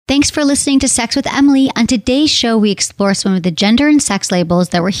Thanks for listening to Sex with Emily. On today's show, we explore some of the gender and sex labels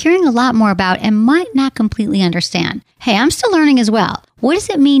that we're hearing a lot more about and might not completely understand. Hey, I'm still learning as well. What does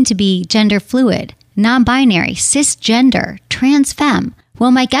it mean to be gender fluid, non-binary, cisgender, trans femme?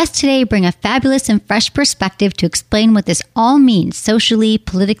 Well, my guests today bring a fabulous and fresh perspective to explain what this all means socially,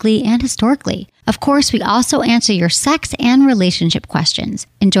 politically, and historically. Of course, we also answer your sex and relationship questions.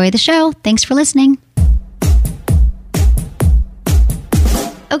 Enjoy the show. Thanks for listening.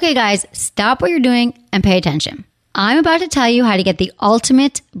 Okay, guys, stop what you're doing and pay attention. I'm about to tell you how to get the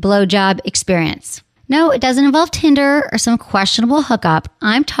ultimate blowjob experience. No, it doesn't involve Tinder or some questionable hookup.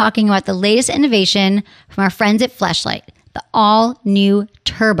 I'm talking about the latest innovation from our friends at Fleshlight, the all-new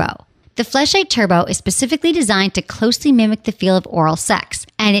Turbo. The Fleshlight Turbo is specifically designed to closely mimic the feel of oral sex,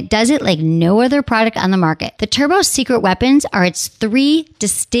 and it does it like no other product on the market. The Turbo's secret weapons are its 3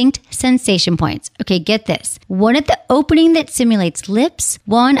 distinct sensation points. Okay, get this. One at the opening that simulates lips,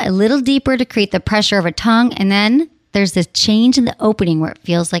 one a little deeper to create the pressure of a tongue, and then there's this change in the opening where it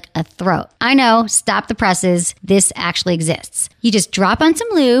feels like a throat. I know, stop the presses. This actually exists. You just drop on some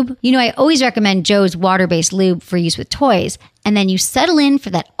lube. You know, I always recommend Joe's water-based lube for use with toys. And then you settle in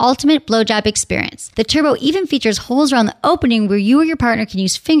for that ultimate blowjob experience. The Turbo even features holes around the opening where you or your partner can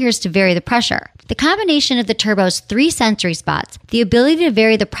use fingers to vary the pressure. The combination of the Turbo's 3 sensory spots, the ability to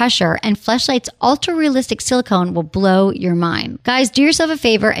vary the pressure, and Fleshlight's ultra-realistic silicone will blow your mind. Guys, do yourself a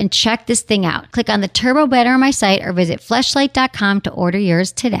favor and check this thing out. Click on the Turbo banner on my site or visit fleshlight.com to order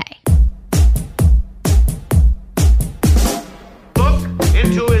yours today. Look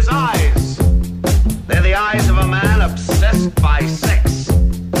into his eyes. They're the eyes of a man obsessed by sex.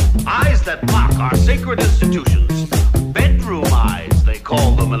 Eyes that mock our sacred institutions. Bedroom eyes, they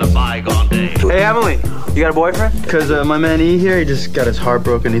call them in a bygone day. Hey, Emily, you got a boyfriend? Because my man E here, he just got his heart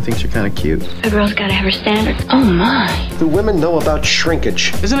broken. He thinks you're kind of cute. A girl's got to have her standards. Oh, my. Do women know about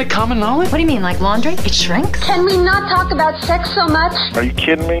shrinkage? Isn't it common knowledge? What do you mean, like laundry? It shrinks? Can we not talk about sex so much? Are you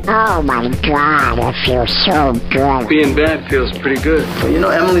kidding me? Oh my God, I feel so good. Being bad feels pretty good. But you know,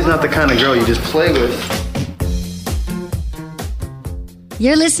 Emily's not the kind of girl you just play with.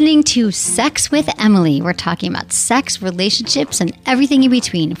 You're listening to Sex with Emily. We're talking about sex, relationships, and everything in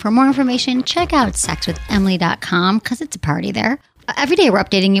between. For more information, check out sexwithemily.com because it's a party there. Every day we're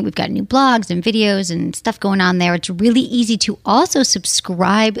updating it. We've got new blogs and videos and stuff going on there. It's really easy to also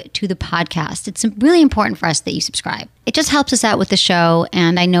subscribe to the podcast. It's really important for us that you subscribe. It just helps us out with the show.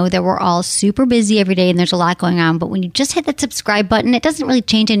 And I know that we're all super busy every day and there's a lot going on. But when you just hit that subscribe button, it doesn't really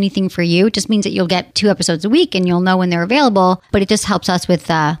change anything for you. It just means that you'll get 2 episodes a week and you'll know when they're available. But it just helps us with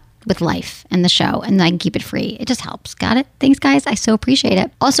life and the show, and I can keep it free. It just helps. Got it? Thanks, guys. I so appreciate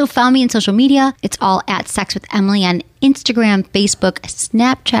it. Also, follow me on social media. It's all at Sex with Emily on Instagram, Facebook,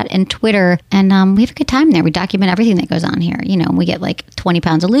 Snapchat, and Twitter. And we have a good time there. We document everything that goes on here. You know, we get like 20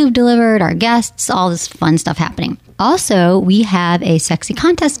 pounds of lube delivered, our guests, all this fun stuff happening. Also, we have a sexy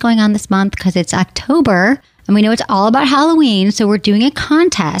contest going on this month because it's October. And we know it's all about Halloween, so we're doing a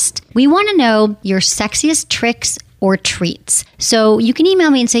contest. We want to know your sexiest tricks or treats. So you can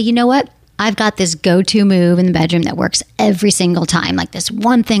email me and say, you know what? I've got this go-to move in the bedroom that works every single time. Like this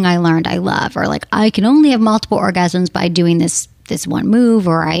one thing I learned I love, or like I can only have multiple orgasms by doing this one move,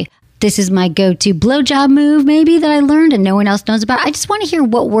 or this is my go-to blowjob move maybe that I learned and no one else knows about. I just want to hear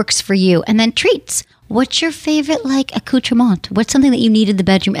what works for you. And then treats. What's your favorite, like, accoutrement? What's something that you need in the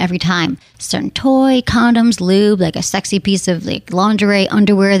bedroom every time? Certain toy, condoms, lube, like a sexy piece of, like, lingerie,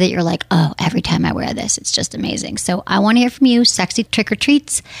 underwear that you're like, oh, every time I wear this, it's just amazing. So I want to hear from you, sexy trick or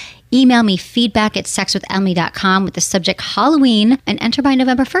treats. Email me feedback at sexwithemily.com with the subject Halloween and enter by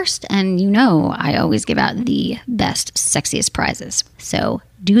November 1st. And you know I always give out the best, sexiest prizes. So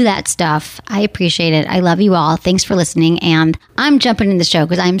do that stuff. I appreciate it. I love you all. Thanks for listening. And I'm jumping in the show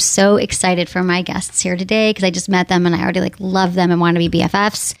because I'm so excited for my guests here today because I just met them and I already love them and want to be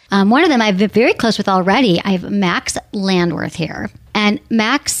BFFs. One of them I've been very close with already. I have Max Landworth here. And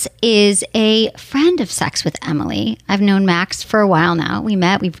Max is a friend of Sex with Emily. I've known Max for a while now. We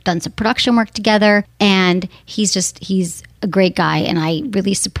met, we've done some production work together, and he's a great guy, and I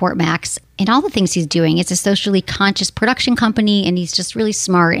really support Max in all the things he's doing. It's a socially conscious production company, and he's just really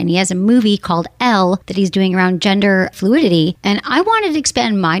smart, and he has a movie called Elle that he's doing around gender fluidity, and I wanted to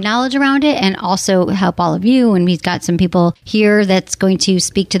expand my knowledge around it and also help all of you, and he's got some people here that's going to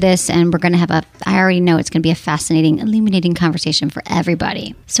speak to this, and we're going to have I already know it's going to be a fascinating, illuminating conversation for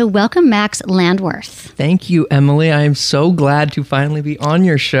everybody. So welcome, Max Landworth. Thank you, Emily. I am so glad to finally be on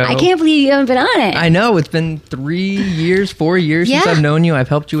your show. I can't believe you haven't been on it. I know. It's been 4 years since I've known you. I've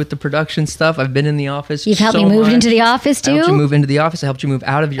helped you with the production stuff. I've been in the office. You've helped me move into the office too? I helped you move into the office. I helped you move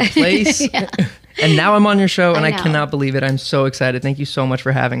out of your place. And now I'm on your show, and I know. cannot believe it. I'm so excited. Thank you so much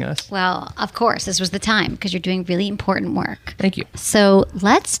for having us. Well, of course, this was the time because you're doing really important work. Thank you. So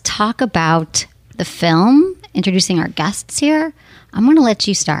let's talk about the film, introducing our guests here. I'm going to let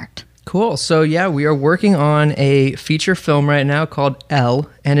you start. Cool. So yeah, we are working on a feature film right now called Elle,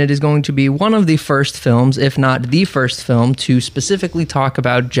 and it is going to be one of the first films, if not the first film, to specifically talk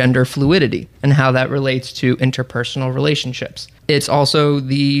about gender fluidity and how that relates to interpersonal relationships. It's also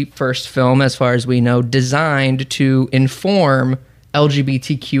the first film, as far as we know, designed to inform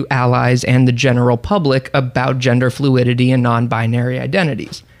LGBTQ allies and the general public about gender fluidity and non-binary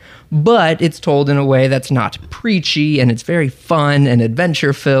identities. But it's told in a way that's not preachy, and it's very fun and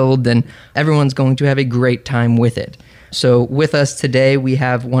adventure-filled, and everyone's going to have a great time with it. So with us today, we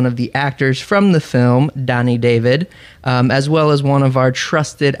have one of the actors from the film, Donnie David, as well as one of our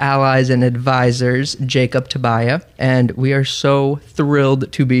trusted allies and advisors, Jacob Tabaya, and we are so thrilled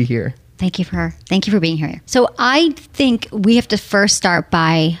to be here. Thank you for being here. So I think we have to first start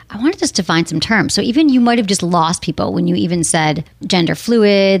by, I want to just define some terms. So even you might have just lost people when you even said gender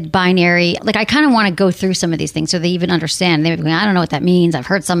fluid, binary. Like I kind of want to go through some of these things so they even understand. They're going, I don't know what that means. I've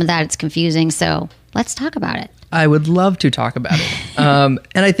heard some of that. It's confusing. So let's talk about it. I would love to talk about it. And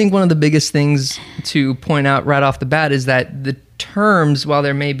I think one of the biggest things to point out right off the bat is that the terms, while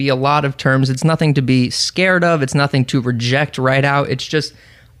there may be a lot of terms, it's nothing to be scared of. It's nothing to reject right out.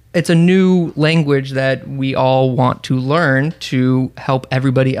 It's a new language that we all want to learn to help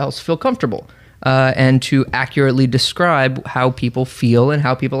everybody else feel comfortable and to accurately describe how people feel and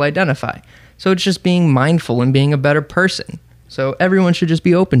how people identify. So it's just being mindful and being a better person. So everyone should just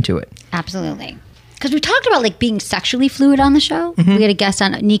be open to it. Absolutely. Because we talked about like being sexually fluid on the show. Mm-hmm. We had a guest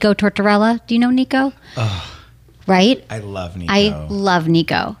on, Nico Tortorella. Do you know Nico? Oh, right? I love Nico. I love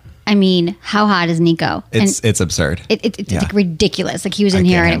Nico. I mean, how hot is Nico? It's absurd. It's like ridiculous. Like he was in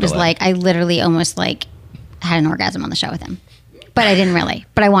here and it was like, I literally almost like had an orgasm on the show with him. But I didn't really,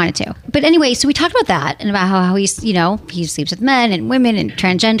 but I wanted to. But anyway, so we talked about that and about how he's, he sleeps with men and women and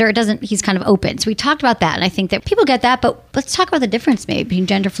transgender. He's kind of open. So we talked about that. And I think that people get that, but let's talk about the difference maybe between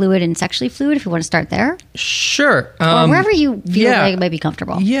gender fluid and sexually fluid if you want to start there. Sure. Or wherever you feel like it might be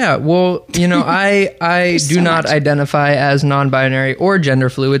comfortable. Yeah. Well, I do not identify as non-binary or gender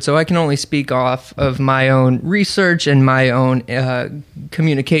fluid, so I can only speak off of my own research and my own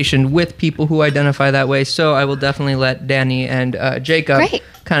communication with people who identify that way. So I will definitely let Danny and Jacob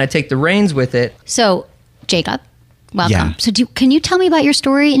kind of take the reins with it. So, Jacob, welcome. Yeah. So can you tell me about your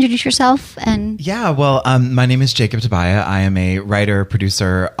story, introduce yourself? Yeah, well, my name is Jacob Tabaya. I am a writer,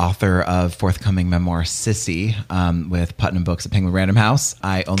 producer, author of forthcoming memoir Sissy with Putnam Books at Penguin Random House.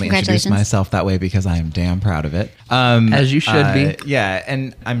 I only introduce myself that way because I am damn proud of it. As you should be. Yeah,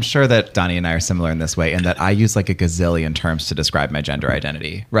 and I'm sure that Donnie and I are similar in this way in that I use like a gazillion terms to describe my gender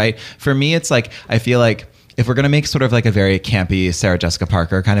identity, right? For me, it's like, I feel like if we're going to make sort of like a very campy Sarah Jessica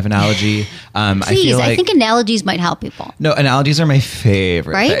Parker kind of analogy, I think analogies might help people. No, analogies are my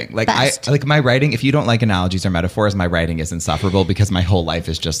favorite thing. Like Best. I like my writing. If you don't like analogies or metaphors, my writing is insufferable because my whole life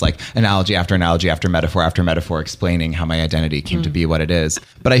is just like analogy after metaphor explaining how my identity came to be what it is.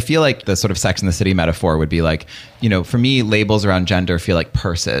 But I feel like the sort of Sex and the City metaphor would be like, for me, labels around gender feel like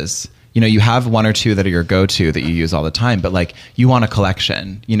purses. You have one or two that are your go-to that you use all the time, but like you want a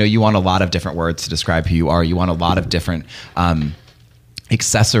collection, you want a lot of different words to describe who you are. You want a lot of different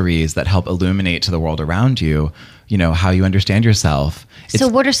accessories that help illuminate to the world around you, how you understand yourself. So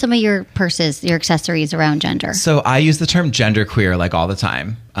what are some of your purses, your accessories around gender? So I use the term genderqueer like all the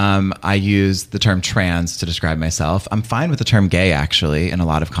time. I use the term trans to describe myself. I'm fine with the term gay actually in a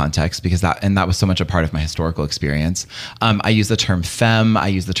lot of contexts because that was so much a part of my historical experience. I use the term femme. I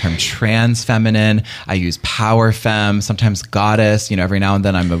use the term trans feminine. I use power femme, sometimes goddess. Every now and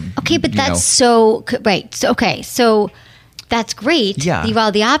then I'm a okay, but that's so right. So, okay, so. That's great. Yeah. You have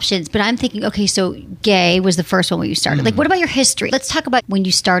all the options, but I'm thinking, okay, so gay was the first one where you started. Like, what about your history? Let's talk about when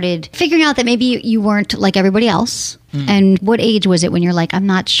you started figuring out that maybe you weren't like everybody else. And what age was it when you're like, I'm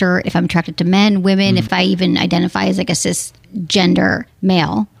not sure if I'm attracted to men, women, if I even identify as like a cisgender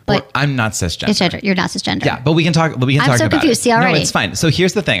male. But I'm not cisgender. You're not cisgender. Yeah, but we can talk. I'm so confused. See, already. No, it's fine. So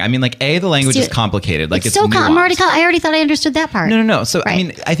here's the thing. I mean, like, the language is complicated. Like, it's so nuanced. I already thought I understood that part. No. So I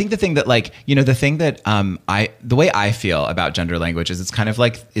mean, I think the thing that the way I feel about gender language is it's kind of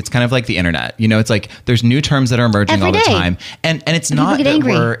like the internet. It's like there's new terms that are emerging all the time, and it's not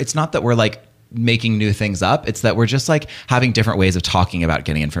that we're like making new things up. It's that we're just like having different ways of talking about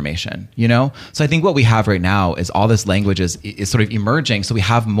getting information, So I think what we have right now is all this language is sort of emerging. So we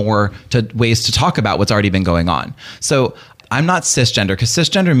have more ways to talk about what's already been going on. So I'm not cisgender, because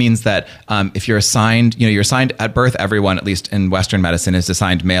cisgender means that if you're assigned, you're assigned at birth, everyone, at least in Western medicine, is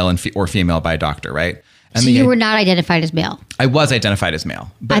assigned male or female by a doctor, right? And so you were not identified as male. I was identified as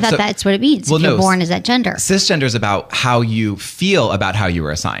male. But I thought that's what it means. If you're born as that gender. Cisgender is about how you feel about how you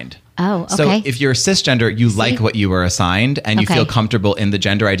were assigned. Oh, okay. So if you're cisgender, you like what you were assigned, and you feel comfortable in the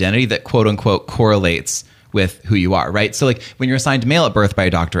gender identity that quote unquote correlates with who you are, right? So like when you're assigned male at birth by a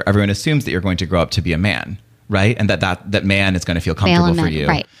doctor, everyone assumes that you're going to grow up to be a man, right? And that man is going to feel comfortable for you.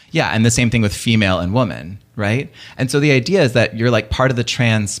 Right. Yeah. And the same thing with female and woman, right? And so the idea is that you're like part of the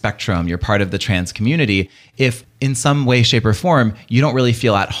trans spectrum, you're part of the trans community. If in some way, shape, or form, you don't really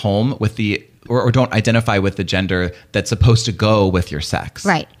feel at home with the or don't identify with the gender that's supposed to go with your sex.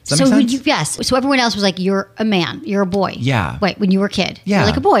 Right. Does that make sense? Yes. So everyone else was like, you're a man, you're a boy. Yeah. Wait, when you were a kid. Yeah. You're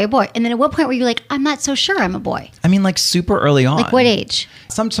like a boy. And then at what point were you like, I'm not so sure I'm a boy? I mean, like super early on. Like what age?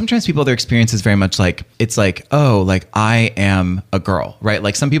 Some trans people, their experience is very much like, it's like, oh, like I am a girl, right?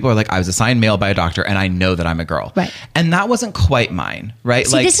 Like some people are like, I was assigned male by a doctor and I know that I'm a girl. Right. And that wasn't quite mine, right?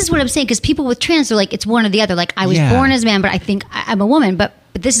 See, this is what I'm saying, because people with trans are like, it's one or the other. Like I was born as a man, but I think I'm a woman. But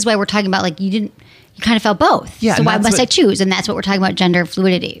this is why we're talking about like, you kind of felt both. Yeah, so why must I choose? And that's what we're talking about, gender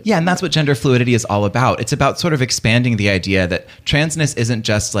fluidity. Yeah, and that's what gender fluidity is all about. It's about sort of expanding the idea that transness isn't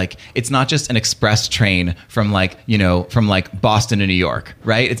just like, it's not just an express train from like, from like Boston to New York,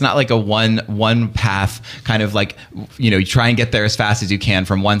 right? It's not like a one path kind of like, you try and get there as fast as you can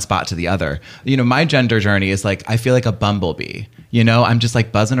from one spot to the other. My gender journey is like, I feel like a bumblebee. I'm just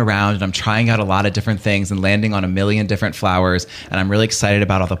like buzzing around and I'm trying out a lot of different things and landing on a million different flowers. And I'm really excited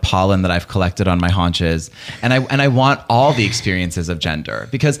about all the pollen that I've collected on my haunches. And I want all the experiences of gender,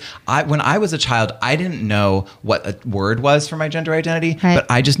 because when I was a child, I didn't know what a word was for my gender identity, but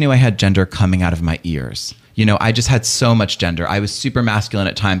I just knew I had gender coming out of my ears. I just had so much gender. I was super masculine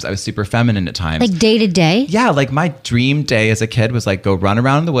at times. I was super feminine at times. Like day to day? Yeah. Like my dream day as a kid was like go run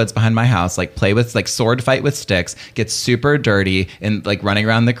around in the woods behind my house, like play with like sword fight with sticks, get super dirty and like running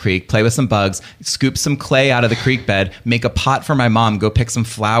around the creek, play with some bugs, scoop some clay out of the creek bed, make a pot for my mom, go pick some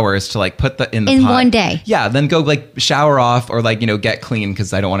flowers to like put in the pot. In one day? Yeah. Then go like shower off or like, get clean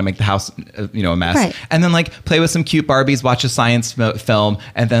because I don't want to make the house, a mess. Right. And then like play with some cute Barbies, watch a science film,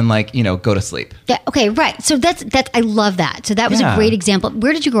 and then like, go to sleep. Yeah. Okay. Right. So that's I love that. So that was a great example.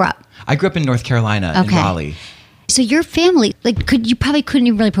 Where did you grow up? I grew up in North Carolina, in Raleigh. So your family, like, you probably couldn't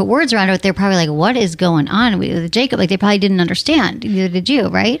even really put words around it. They're probably like, what is going on with Jacob? Like, they probably didn't understand. Neither did you,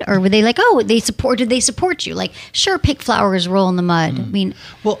 right? Or were they like, oh, did they support you? Like, sure, pick flowers, roll in the mud. I mean,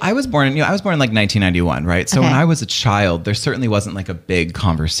 well, I was born in like 1991, right? So when I was a child, there certainly wasn't like a big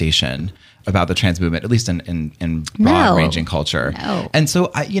conversation about the trans movement, at least in broad ranging culture. No. And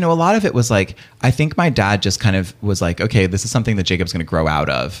so, a lot of it was like, I think my dad just kind of was like, okay, this is something that Jacob's going to grow out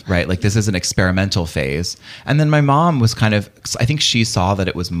of, right? Like this is an experimental phase. And then my mom was kind of, I think she saw that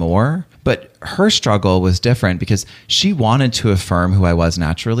it was more, but her struggle was different because she wanted to affirm who I was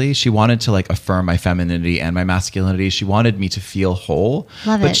naturally. She wanted to like affirm my femininity and my masculinity. She wanted me to feel whole.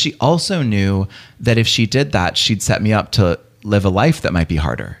 But she also knew that if she did that, she'd set me up to live a life that might be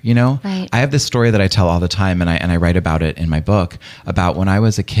harder, Right. I have this story that I tell all the time, and I write about it in my book, about when I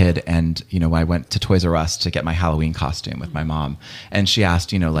was a kid and, I went to Toys R Us to get my Halloween costume with my mom. And she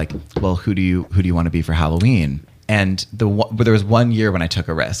asked, like, well, who do you want to be for Halloween? And there was one year when I took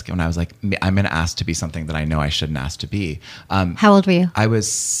a risk, when I was like, I'm going to ask to be something that I know I shouldn't ask to be. How old were you? I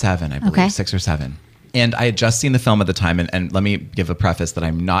was 7, I believe, 6 or 7. And I had just seen the film at the time, and let me give a preface that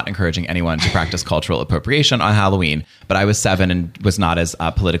I'm not encouraging anyone to practice cultural appropriation on Halloween, but I was 7 and was not as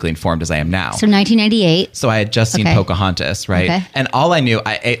politically informed as I am now. So 1998. So I had just seen Pocahontas, right? Okay. And all I knew,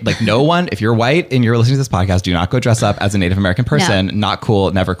 like no one, if you're white and you're listening to this podcast, do not go dress up as a Native American person. No. Not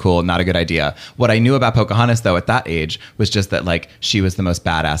cool, never cool, not a good idea. What I knew about Pocahontas, though, at that age was just that like she was the most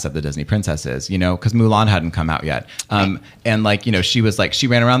badass of the Disney princesses, because Mulan hadn't come out yet. And like, she was like, she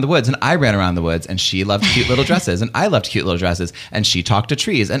ran around the woods and I ran around the woods, and she loved cute little dresses and I loved cute little dresses, and she talked to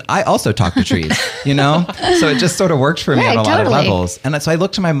trees and I also talked to trees, So it just sort of worked for me on a lot of levels. And so I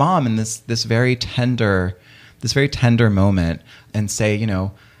looked to my mom in this very tender moment and say,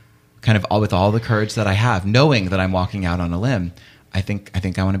 kind of with all the courage that I have, knowing that I'm walking out on a limb, I think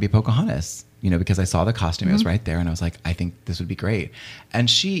I want to be Pocahontas, because I saw the costume, it was right there, and I was like, I think this would be great. And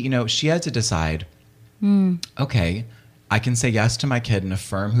she, she had to decide, okay, I can say yes to my kid and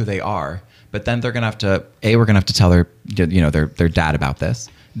affirm who they are, but then they're going to have to, we're going to have to tell their dad about this.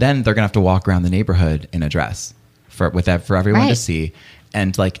 Then they're going to have to walk around the neighborhood in a dress for everyone to see.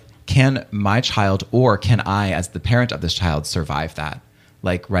 And like, can my child, or can I, as the parent of this child, survive that?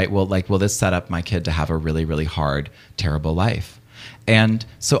 Like, right? Will this set up my kid to have a really, really hard, terrible life? And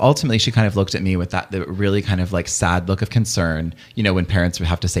so ultimately she kind of looked at me with the really kind of like sad look of concern, you know, when parents would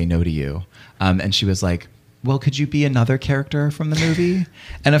have to say no to you. And she was like, well, could you be another character from the movie?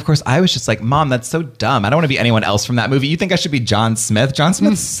 And of course I was just like, Mom, that's so dumb. I don't want to be anyone else from that movie. You think I should be John Smith? John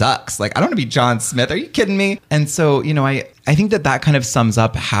Smith sucks. Like, I don't want to be John Smith. Are you kidding me? And so, you know, I think that kind of sums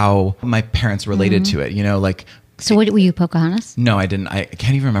up how my parents related to it, you know, like. So what, were you Pocahontas? No, I didn't. I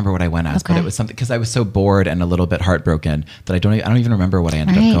can't even remember what I went as, but it was something because I was so bored and a little bit heartbroken that I don't even remember what I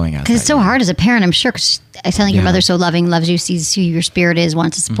ended up going as. Because it's so hard as a parent, I'm sure. Because I sound like your mother's so loving, loves you, sees who your spirit is,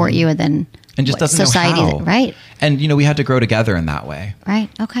 wants to support you, and then and just doesn't society, know how. Right? And you know, we had to grow together in that way. Right.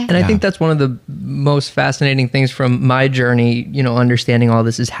 Okay. And I think that's one of the most fascinating things from my journey. You know, understanding all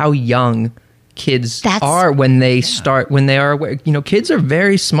this is how young kids are when they start, when they are, you know, kids are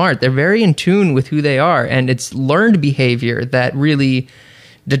very smart. They're very in tune with who they are. And it's learned behavior that really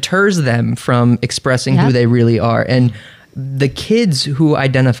deters them from expressing who they really are. And the kids who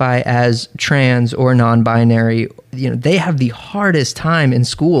identify as trans or non-binary, you know, they have the hardest time in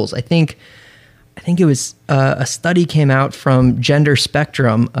schools. I think it was a study came out from Gender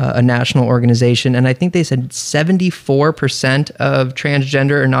Spectrum, a national organization, and I think they said 74% of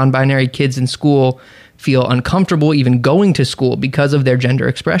transgender or non-binary kids in school feel uncomfortable even going to school because of their gender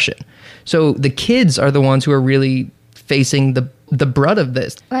expression. So the kids are the ones who are really facing the brunt of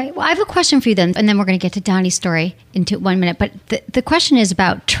this. Right. Well, I have a question for you then, and then we're going to get to Donnie's story in 1 minute. But the question is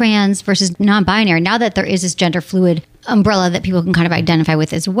about trans versus non-binary. Now that there is this gender fluid umbrella that people can kind of identify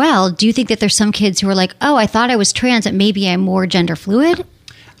with as well, do you think that there's some kids who are like, oh, I thought I was trans, and maybe I'm more gender fluid?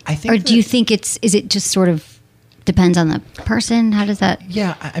 I think. Or do you think is it just sort of depends on the person? How does that?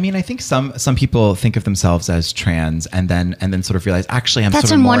 Yeah, I mean, I think some people think of themselves as trans and then sort of realize, actually, I'm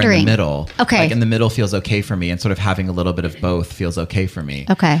sort of more in the middle. Okay. Like in the middle feels okay for me, and sort of having a little bit of both feels okay for me.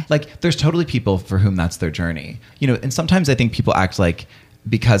 Okay. Like there's totally people for whom that's their journey. You know, and sometimes I think people act like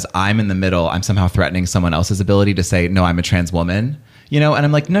because I'm in the middle, I'm somehow threatening someone else's ability to say, no, I'm a trans woman. You know, and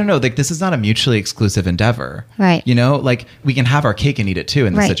I'm like, no, like this is not a mutually exclusive endeavor. Right. You know, like we can have our cake and eat it too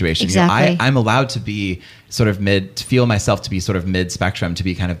in this situation. Exactly. You know, I'm allowed to be sort of to feel myself to be sort of mid spectrum, to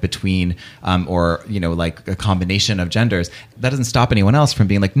be kind of between, or, you know, like a combination of genders. That doesn't stop anyone else from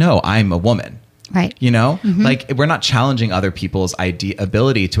being like, no, I'm a woman. Right. You know, like we're not challenging other people's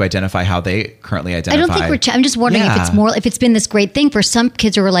ability to identify how they currently identify. I don't think I'm just wondering if it's been this great thing for some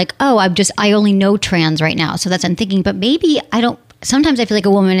kids who are like, oh, I only know trans right now. So that's what I'm thinking. But maybe sometimes I feel like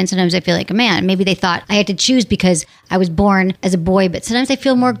a woman and sometimes I feel like a man. Maybe they thought I had to choose because I was born as a boy, but sometimes I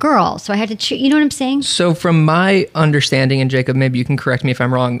feel more girl. So I had to choose. You know what I'm saying? So from my understanding, and Jacob, maybe you can correct me if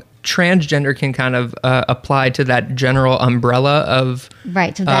I'm wrong, transgender can kind of apply to that general umbrella of...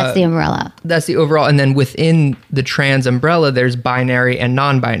 Right, so that's the umbrella. That's the overall. And then within the trans umbrella, there's binary and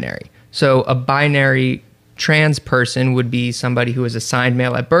non-binary. So a binary trans person would be somebody who is assigned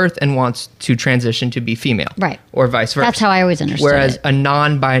male at birth and wants to transition to be female. Right. Or vice versa. That's how I always understood Whereas it. a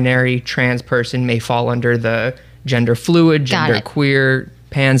non-binary trans person may fall under the gender fluid, gender queer,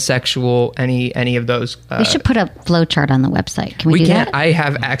 pansexual, any of those. We should put a flowchart on the website. Can we do that? I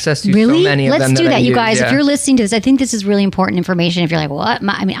have access to really? so many of them. Let's do that, you guys. Yeah. If you're listening to this, I think this is really important information. If you're like, what?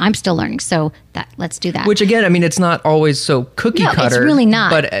 I mean, I'm still learning, so let's do that. Which again, I mean, it's not always so cookie cutter. It's really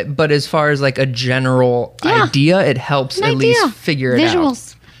not. But as far as like a general idea, it helps at least figure it out.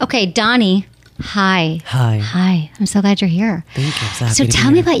 Visuals. Okay, Donnie. Hi. I'm so glad you're here. Thank you. So tell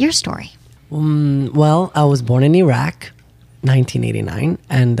me about your story. Well, I was born in Iraq, 1989,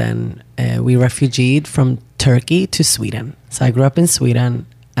 and then we refugeed from Turkey to Sweden. So I grew up in Sweden,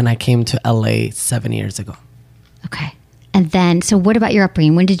 and I came to LA 7 years ago. Okay. And then, so what about your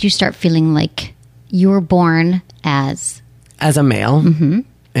upbringing? When did you start feeling like you were born as a male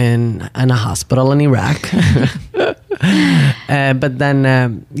in a hospital in Iraq? But then,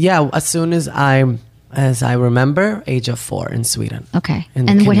 as soon as I remember, age of 4 in Sweden. Okay.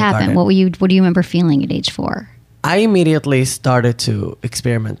 And what happened? What do you remember feeling at age 4? I immediately started to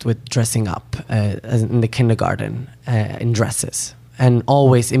experiment with dressing up in the kindergarten in dresses, and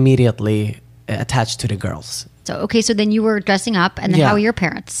always immediately attached to the girls. So then you were dressing up, and then how were your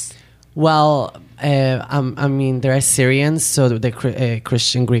parents? Well, I mean, they're Syrians, so they're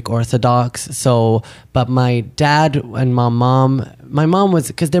Christian Greek Orthodox. So, but my dad and my mom was,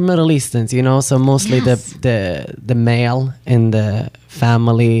 because they're Middle Easterns, you know. So mostly the male in the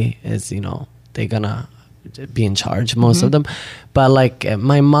family is, you know, they're gonna be in charge, most of them. But like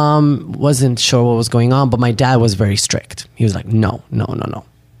my mom wasn't sure what was going on, but my dad was very strict. He was like, no.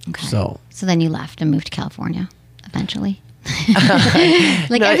 Okay. So then you left and moved to California eventually.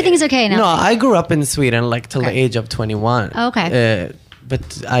 Everything's okay now. No, I grew up in Sweden till the age of 21. Okay.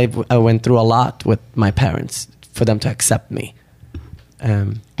 But I went through a lot with my parents for them to accept me.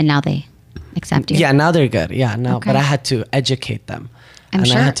 Um, And now they accept you. yeah, now they're good. Yeah, now, Okay. but I had to educate them. I'm and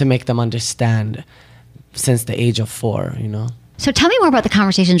sure. I had to make them understand since the age of 4, you know. So tell me more about the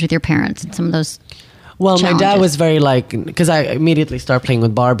conversations with your parents and some of those. Well, my dad challenges. was very like, because I immediately started playing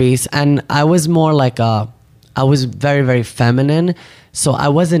with Barbies, and I was more like I was very, very feminine. So I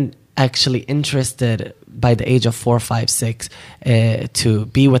wasn't actually interested by the age of 4, 5, 6 to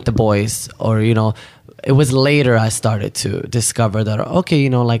be with the boys, or, you know, it was later I started to discover that, okay, you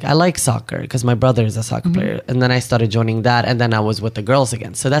know, like I like soccer because my brother is a soccer player. And then I started joining that, and then I was with the girls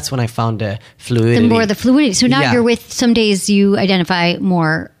again. So that's when I found the fluidity. The more the fluidity. So now Yeah. you're with, some days you identify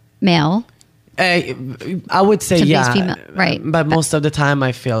more male. I would say Some days yeah, female, right. But most of the time,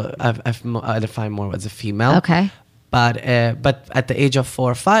 I feel I define more as a female. Okay. But at the age of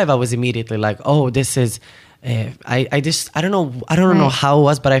 4 or 5, I was immediately like, oh, this is. I don't know Right. how it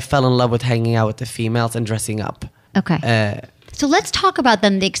was, but I fell in love with hanging out with the females and dressing up. Okay. So let's talk about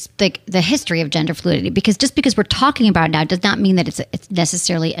then the history of gender fluidity, because just because we're talking about it now does not mean that it's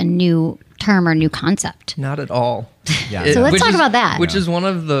necessarily a new term or new concept. Not at all. Yeah. So let's Which talk is- about that. Which is one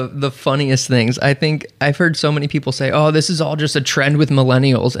of the funniest things. I think I've heard so many people say, "Oh, this is all just a trend with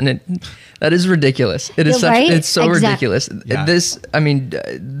millennials," and that is ridiculous. It is Yeah, right? it's so Exactly. ridiculous. Yeah.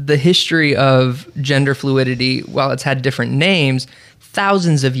 The history of gender fluidity, while it's had different names,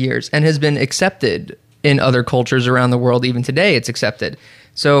 thousands of years, and has been accepted in other cultures around the world. Even today, it's accepted.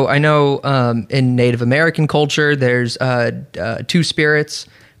 So I know in Native American culture, there's 2 spirits.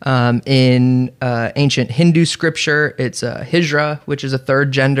 In ancient Hindu scripture, it's Hijra, which is a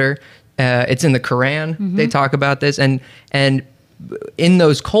 3rd gender. It's in the Quran. They talk about this, and in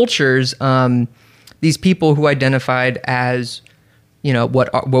those cultures, these people who identified as, you know,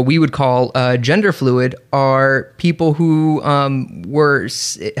 what we would call gender fluid are people who were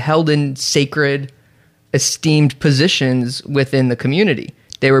held in sacred, esteemed positions within the community.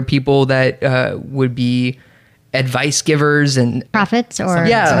 They were people that would be advice givers and Prophets or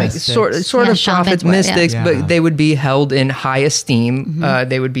Mystics. sort Yeah, of shamans, prophets, yeah. mystics, Yeah. but they would be held in high esteem.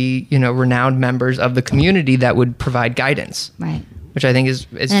 They would be, you know, renowned members of the community that would provide guidance, right. which I think is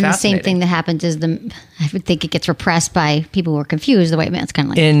And the same fascinating. thing that happens is I would think it gets repressed by people who are confused. The white man, it's kind of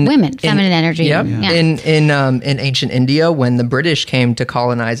like in women, feminine energy. Yep. Yeah. In ancient India, when the British came to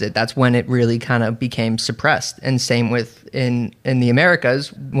colonize it, that's when it really kind of became suppressed. And same with in the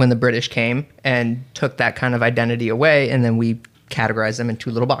Americas, when the British came and took that kind of identity away, and then we categorized them in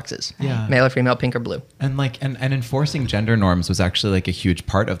 2 little boxes: Yeah. male or female, pink or blue. And and enforcing gender norms was actually like a huge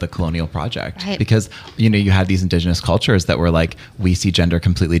part of the colonial project, Right. because, you know, you had these indigenous cultures that were like, we see gender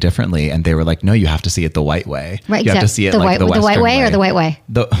completely differently, and they were like, no, you have to see it the white way. Right, You have to exactly. see it The like white- the white Western way or the white way?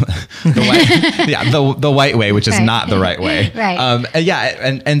 The white, yeah, the white way, which is Right. not the right way. Right. And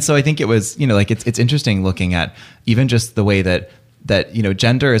yeah, and so I think it was, you know, like it's interesting looking at even just the way that you know,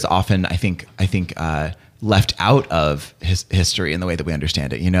 gender is often I think left out of history in the way that we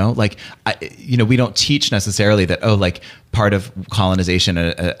understand it. You know, like you know, we don't teach necessarily that, oh, like part of colonization,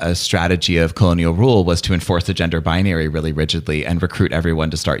 a strategy of colonial rule was to enforce the gender binary really rigidly and recruit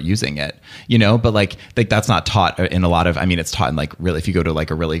everyone to start using it. You know, but like that's not taught in a lot of. I mean, it's taught in like really, if you go to like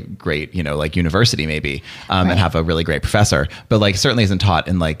a really great, you know, like university maybe, and have a really great professor, but like certainly isn't taught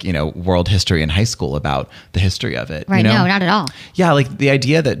in like, you know, world history in high school about the history of it. Right. You know? No, not at all. Yeah, like the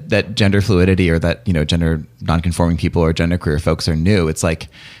idea that gender fluidity or that, you know, gender nonconforming people or gender queer folks are new. It's like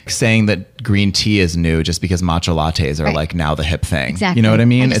saying that green tea is new just because matcha lattes are Right. like now the hip thing. Exactly. You know what I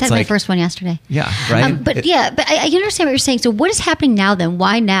mean? I just It's had like my first one yesterday. yeah, right. But I understand what you're saying. So what is happening now then?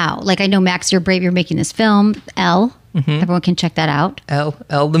 Why now? Like I know, Max, you're brave. You're making this film, Elle. Everyone can check that out.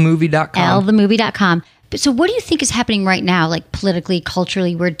 lthemovie.com. lthemovie.com. But so what do you think is happening right now, like politically,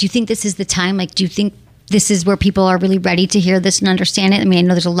 culturally? Where do you think this is the time? Like, do you think this is where people are really ready to hear this and understand it? I mean, I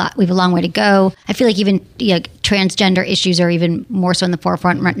know we have a long way to go. I feel like even transgender issues are even more so in the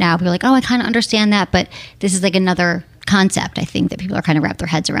forefront right now. People are like, oh, I kind of understand that, but this is like another concept, I think, that people are kind of wrap their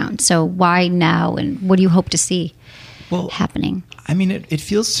heads around. So why now, and what do you hope to see happening? I mean, it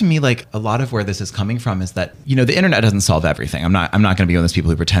feels to me like a lot of where this is coming from is that, you know, the internet doesn't solve everything. I'm not going to be one of those people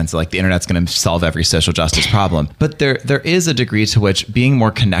who pretends that like the internet's going to solve every social justice problem. But there is a degree to which being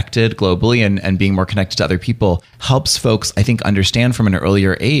more connected globally and being more connected to other people helps folks, I think, understand from an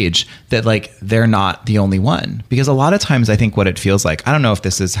earlier age that like they're not the only one. Because a lot of times I think what it feels like, I don't know if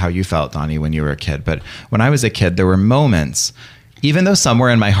this is how you felt, Donnie, when you were a kid, but when I was a kid, there were moments even though somewhere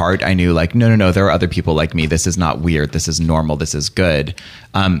in my heart I knew like, no, there are other people like me. This is not weird. This is normal. This is good.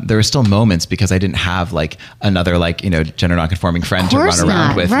 There were still moments because I didn't have like another like, gender nonconforming friend to run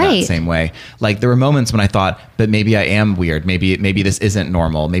around with in that same way. Like there were moments when I thought, but maybe I am weird. Maybe this isn't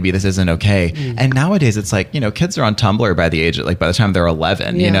normal. Maybe this isn't okay. And nowadays it's like, kids are on Tumblr by the time they're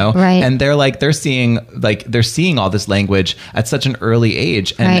 11, Right. and they're seeing all this language at such an early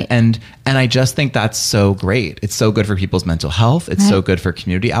age. And I just think that's so great. It's so good for people's mental health. It's so good for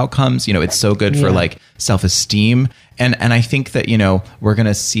community outcomes. It's so good for like self-esteem. And I think that, we're going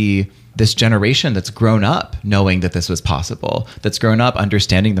to see this generation that's grown up knowing that this was possible, that's grown up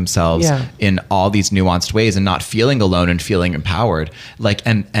understanding themselves in all these nuanced ways and not feeling alone and feeling empowered. Like,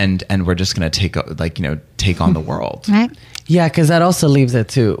 and we're just going to take on the world. Right. Yeah, because that also leaves it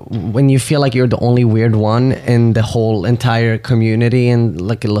too. When you feel like you're the only weird one in the whole entire community in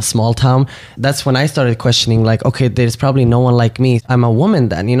like a small town, that's when I started questioning like, okay, there's probably no one like me. I'm a woman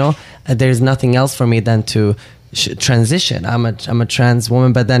then, there's nothing else for me than to transition. I'm a trans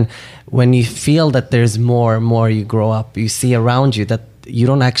woman. But then when you feel that there's more and more you grow up, you see around you that you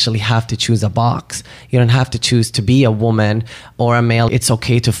don't actually have to choose a box. You don't have to choose to be a woman or a male. It's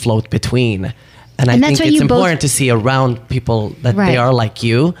okay to float between. And I think it's important to see around people that they are like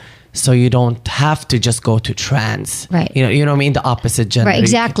you, so you don't have to just go to trans. Right. You know what I mean? The opposite gender. Right,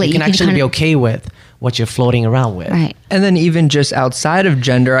 exactly. You can actually be okay with what you're floating around with. Right. And then even just outside of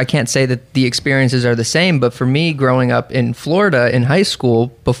gender, I can't say that the experiences are the same, but for me, growing up in Florida in high school,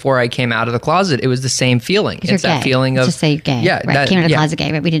 before I came out of the closet, it was the same feeling. It's that feeling of... Just say you're gay. Yeah. Right. Came out of the closet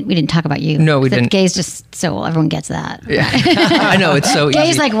gay, right? We didn't talk about you. No, we didn't. Gay's just so everyone gets that. Yeah. I know, it's so easy.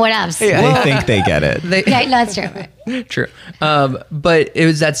 Gay's like, what else? They think they get it. Yeah, that's true. True. But it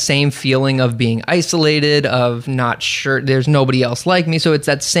was that same feeling of being isolated, of not sure, there's nobody else like me. So it's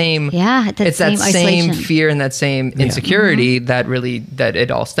that same... Yeah, it's that same fear and that same insecurity that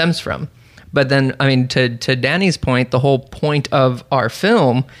it all stems from. But then, I mean, to Danny's point, the whole point of our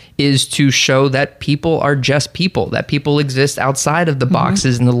film is to show that people are just people, that people exist outside of the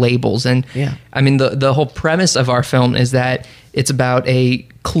boxes and the labels. And I mean, the whole premise of our film is that it's about a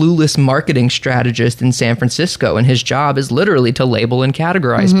clueless marketing strategist in San Francisco, and his job is literally to label and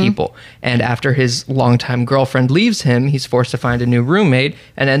categorize people. And after his longtime girlfriend leaves him, he's forced to find a new roommate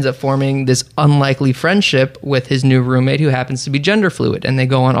and ends up forming this unlikely friendship with his new roommate, who happens to be gender fluid. And they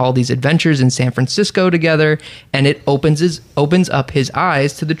go on all these adventures in San Francisco together, and it opens up his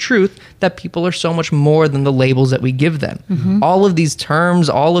eyes to the truth that people are so much more than the labels that we give them. All of these terms,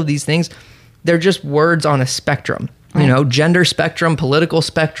 all of these things, they're just words on a spectrum. Right. Gender spectrum, political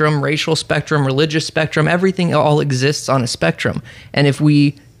spectrum, racial spectrum, religious spectrum, everything all exists on a spectrum. And if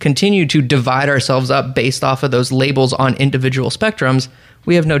we continue to divide ourselves up based off of those labels on individual spectrums,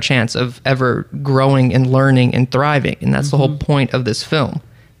 we have no chance of ever growing and learning and thriving. And that's the whole point of this film,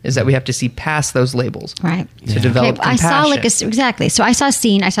 is that we have to see past those labels, right? To develop compassion. I saw exactly. So I saw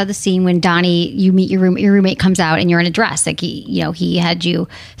the scene when Donnie, you meet your roommate comes out and you're in a dress. Like he had you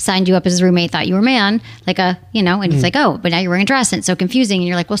signed you up as his roommate, thought you were a man, like and he's like, oh, but now you're wearing a dress, and it's so confusing. And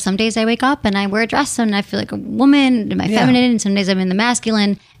you're like, well, some days I wake up and I wear a dress and I feel like a woman, am I feminine? And some days I'm in the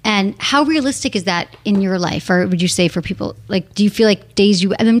masculine. And how realistic is that in your life? Or would you say for people, like, do you feel like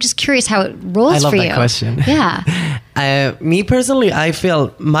I'm just curious how it rolls for you. I love that question. Yeah. Me personally, I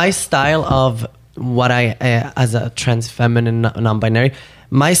feel my style of what I, as a trans feminine non-binary,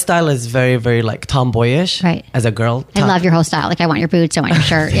 my style is very, very like tomboyish. Right. As a girl. I love your whole style. Like, I want your boots, I want your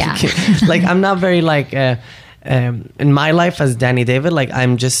shirt. Yeah. Like, I'm not very like... in my life as Danny David, like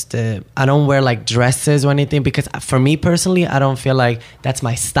I'm just I don't wear like dresses or anything, because for me personally, I don't feel like that's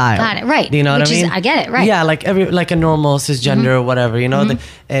my style. Got it, right? Do you know what I mean? I get it, right? Yeah, like a normal cisgender or whatever,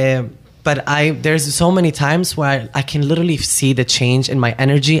 but there's so many times where I can literally see the change in my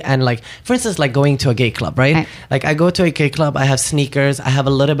energy, and like, for instance, like going to a gay club, right? Like I go to a gay club, I have sneakers, I have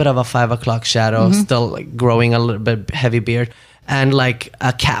a little bit of a 5 o'clock shadow, still like growing a little bit heavy beard, and like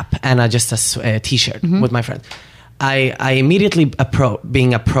a cap and just a t-shirt with my friends. I immediately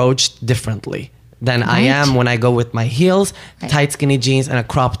being approached differently than I am when I go with my heels, tight skinny jeans, and a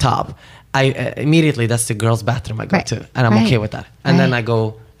crop top. I immediately, that's the girls' bathroom I go to, and I'm okay with that. And then I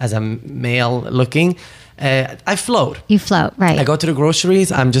go as a male looking. I float. You float, right? I go to the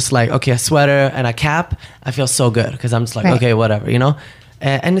groceries. I'm just like, okay, a sweater and a cap. I feel so good because I'm just like, okay, whatever,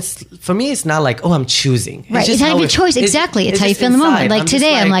 And it's, for me, it's not like, oh, I'm choosing. Right. It's not your choice. Exactly. It's how you feel in the moment. Like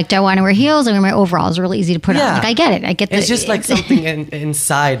today, I'm like, do I want to wear heels? I wear my overalls. Are really easy to put on. Like, I get it. I get It's just like something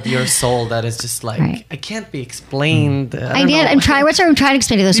inside your soul that is just like, I can't be explained. I get it. I'm trying to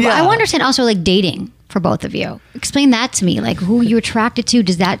explain to those people. I want to understand also like dating. for both of you. Explain that to me. Like, who you're attracted to,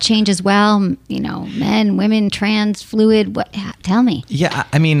 does that change as well? You know, men, women, trans, fluid, what? Tell me. Yeah,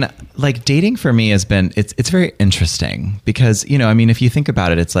 I mean, like dating for me has been, it's very interesting because, you know, I mean, if you think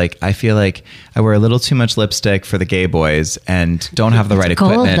about it, it's like, I feel like I wear a little too much lipstick for the gay boys and don't have the right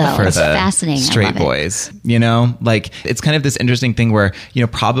equipment for the straight boys, you know? Like, it's kind of this interesting thing where, you know,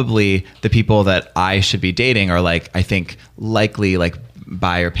 probably the people that I should be dating are like, I think likely like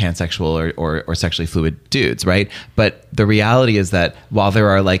bi or pansexual or sexually fluid dudes, right? But the reality is that while there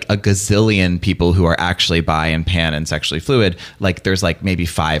are like a gazillion people who are actually bi and pan and sexually fluid, like there's like maybe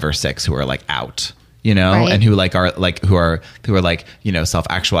 5 or 6 who are like out, you know, right. and who like are like who are like, you know,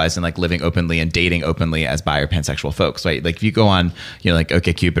 self-actualized and like living openly and dating openly as bi or pansexual folks, right? Like if you go on, you know, like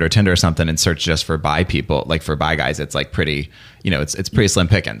OkCupid or Tinder or something and search just for bi people, like for bi guys, it's like pretty, you know, it's pretty slim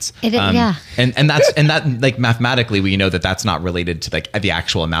pickings. Yeah. And that like mathematically, we know that that's not related to like the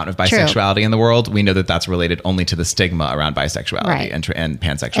actual amount of bisexuality in the world. We know that that's related only to the stigma around bisexuality and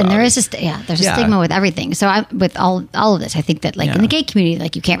pansexuality. And there is there's a stigma with everything. So with all of this, I think that like in the gay community,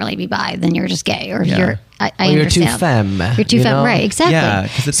 like you can't really be bi, then you're just gay, or you're too femme. You're too femme, right? Exactly. Yeah,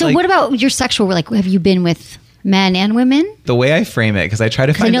 so like, what about your sexual? Like, have you been with men and women? The way I frame it, because I try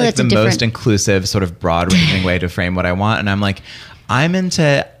to find like the most inclusive, sort of broad-ranging way to frame what I want, and I'm like, I'm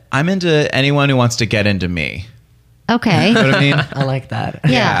into anyone who wants to get into me. Okay. You know what I mean? I like that.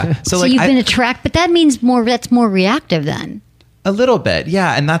 Yeah. So like you've been attracted, but that means that's more reactive then. A little bit,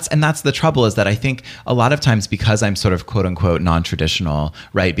 yeah, and that's the trouble is that I think a lot of times because I'm sort of quote unquote non-traditional,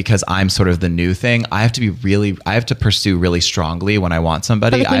 right? Because I'm sort of the new thing, I have to pursue really strongly when I want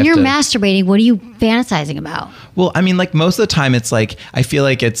somebody. But like when you're masturbating, what are you fantasizing about? Well, I mean, like most of the time, it's like I feel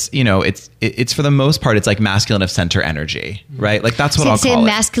like it's, you know, it's for the most part, it's like masculine of center energy, right? Like that's what I'll call it.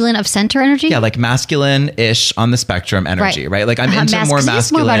 Masculine of center energy. Yeah, like masculine-ish on the spectrum energy, right? Like I'm into more masculine.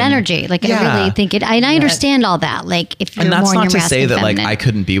 It's more about energy. Like I really think it. And I understand all that. Like if you're more in your to say that feminine. like I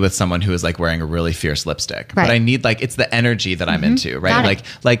couldn't be with someone who is like wearing a really fierce lipstick, right. but I need like it's the energy that I'm into, right?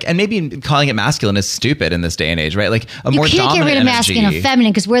 Like and maybe calling it masculine is stupid in this day and age, right? Like a more dominant energy. You can't get rid of masculine and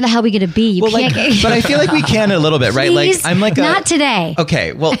feminine because where the hell are we going to be? You can't get. But I feel like we can a little bit, right? Please, like I'm like not today.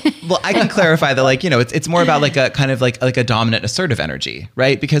 Okay, well I can clarify that like, you know, it's more about like a kind of like a dominant assertive energy,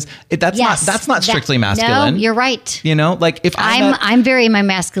 right? Because that's not strictly masculine. No, you're right. You know, like if I'm very in my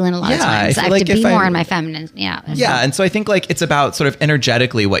masculine a lot of times. I have to be more in my feminine. Yeah. And so I think like it's about sort of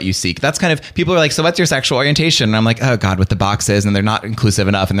energetically what you seek. That's kind of, people are like, so what's your sexual orientation? And I'm like, oh God, with the boxes, and they're not inclusive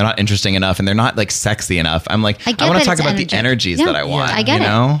enough, and they're not interesting enough, and they're not like sexy enough. I'm like, I want to talk about the energies that I want. I get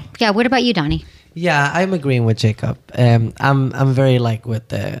it. Yeah. What about you, Donnie? Yeah, I'm agreeing with Jacob. I'm very like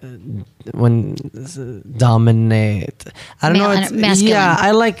with when dominate. I don't know. It's masculine. Yeah,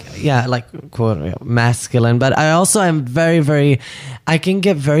 I like quote masculine, but I also am very, very. I can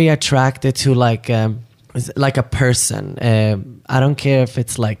get very attracted to like a person. I don't care if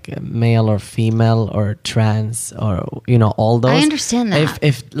it's like male or female or trans or, you know, all those. I understand that.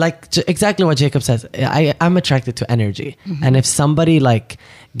 If like exactly what Jacob says, I'm attracted to energy. Mm-hmm. And if somebody like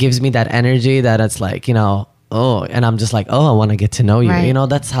gives me that energy that it's like, you know, and I'm just like, I want to get to know you. Right. You know,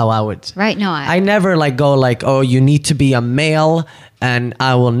 that's how I would. Right. No, I never like go like, you need to be a male and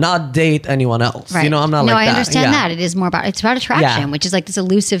I will not date anyone else. Right. You know, I'm not like that. No, I understand that. It is more about, it's about attraction, which is like this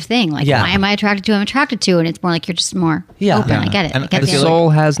elusive thing. Like, why am I attracted to? I'm attracted to. And it's more like you're just more open. I get it. And the soul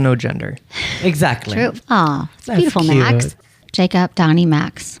has no gender. Exactly. True. Oh, it's beautiful, cute. Max. Jacob, Donnie,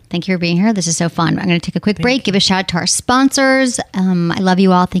 Max, thank you for being here. This is so fun. I'm going to take a quick break, give a shout out to our sponsors. I love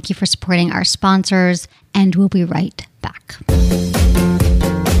you all. Thank you for supporting our sponsors. And we'll be right back.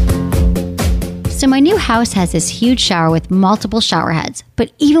 So my new house has this huge shower with multiple shower heads.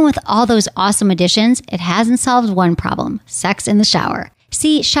 But even with all those awesome additions, it hasn't solved one problem: sex in the shower.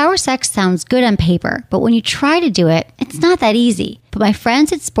 See, shower sex sounds good on paper, but when you try to do it, it's not that easy. But my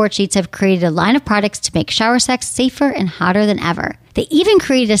friends at Sport Sheets have created a line of products to make shower sex safer and hotter than ever. They even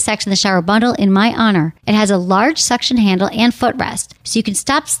created a sex in the shower bundle in my honor. It has a large suction handle and footrest, so you can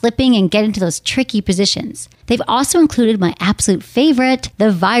stop slipping and get into those tricky positions. They've also included my absolute favorite, the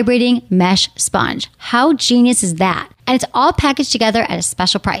vibrating mesh sponge. How genius is that? And it's all packaged together at a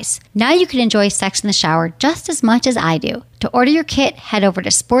special price. Now you can enjoy sex in the shower just as much as I do. To order your kit, head over to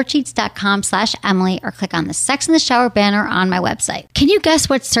sportsheets.com/Emily or click on the Sex in the Shower banner on my website. Can you guess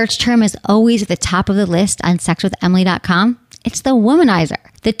what search term is always at the top of the list on sexwithemily.com? It's the Womanizer,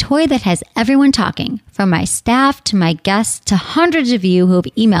 the toy that has everyone talking, from my staff to my guests to hundreds of you who have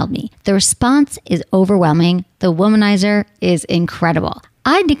emailed me. The response is overwhelming. The Womanizer is incredible.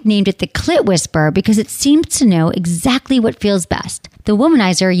 I nicknamed it the Clit Whisperer because it seems to know exactly what feels best. The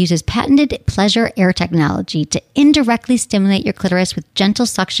Womanizer uses patented pleasure air technology to indirectly stimulate your clitoris with gentle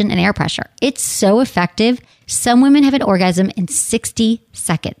suction and air pressure. It's so effective, some women have an orgasm in 60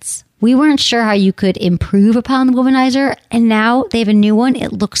 seconds. We weren't sure how you could improve upon the Womanizer, and now they have a new one.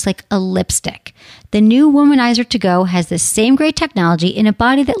 It looks like a lipstick. The new Womanizer To Go has the same great technology in a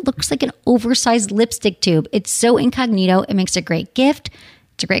body that looks like an oversized lipstick tube. It's so incognito, it makes a great gift.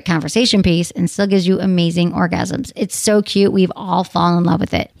 It's a great conversation piece and still gives you amazing orgasms. It's so cute. We've all fallen in love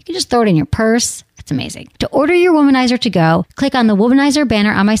with it. You can just throw it in your purse. It's amazing. To order your Womanizer To Go, click on the Womanizer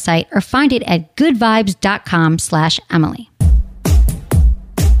banner on my site or find it at goodvibes.com/Emily.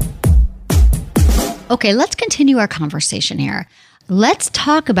 Okay, let's continue our conversation here. Let's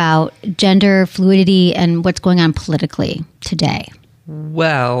talk about gender fluidity and what's going on politically today.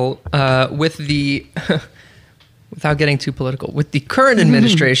 Well, with the... without getting too political, with the current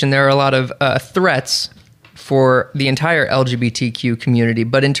administration, there are a lot of threats for the entire LGBTQ community.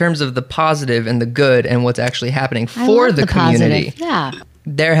 But in terms of the positive and the good and what's actually happening for the community,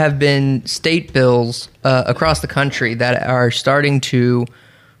 there have been state bills across the country that are starting to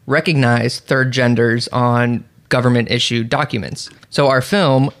recognize third genders on government-issued documents. So our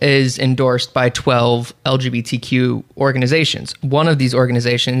film is endorsed by 12 LGBTQ organizations. One of these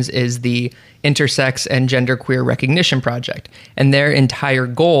organizations is the Intersex and Genderqueer Recognition Project, and their entire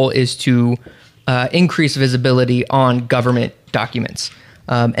goal is to increase visibility on government documents.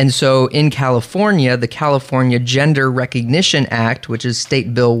 And so in California, the California Gender Recognition Act, which is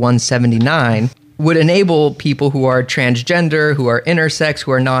State Bill 179, would enable people who are transgender, who are intersex, who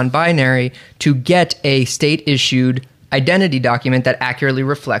are non-binary to get a state-issued identity document that accurately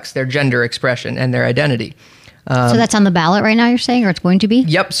reflects their gender expression and their identity. So that's on the ballot right now, you're saying, or it's going to be?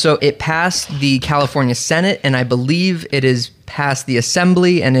 Yep. So it passed the California Senate, and I believe it is passed the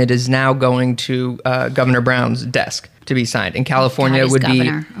Assembly, and it is now going to Governor Brown's desk to be signed. And California would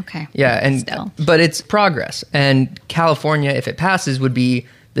governor. be... Okay. Yeah, and Still. but it's progress. And California, if it passes, would be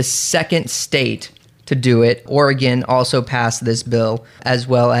the second state to do it. Oregon also passed this bill, as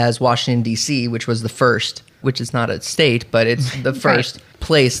well as Washington, D.C., which was the first, which is not a state, but it's the first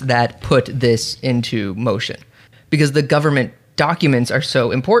place that put this into motion. Because the government documents are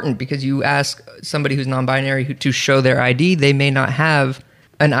so important, because you ask somebody who's non-binary to show their ID, they may not have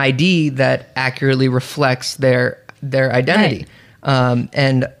an ID that accurately reflects their identity. Right.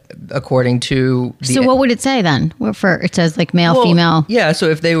 And according to the... So what would it say then? It says like male, female. Yeah, so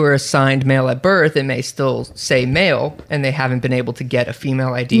if they were assigned male at birth, it may still say male, and they haven't been able to get a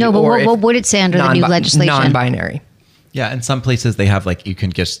female ID. No, but what would it say under the new legislation? Non-binary. Yeah, in some places they have like you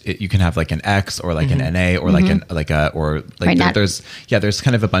can have like an X or like an NA or there's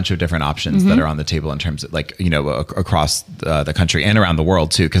kind of a bunch of different options that are on the table in terms of like, you know, across the country and around the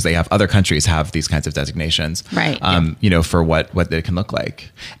world too, because they have other countries have these kinds of designations, right? You know, for what they can look like.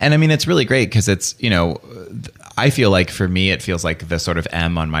 And I mean, it's really great because it's, you know, I feel like for me, it feels like the sort of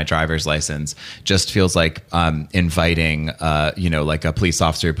M on my driver's license just feels like inviting, you know, like a police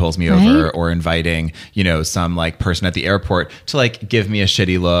officer who pulls me over, or inviting, you know, some like person at the airport to like give me a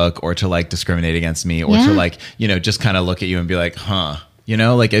shitty look or to like discriminate against me or to like, you know, just kind of look at you and be like, huh. You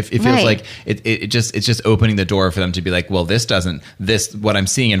know, like it feels like it's just opening the door for them to be like, well, what I'm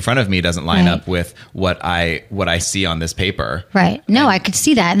seeing in front of me doesn't line up with what I see on this paper. Right. No, I could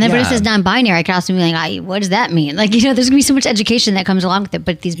see that. And then when it says non-binary, I could also be like, what does that mean? Like, you know, there's gonna be so much education that comes along with it,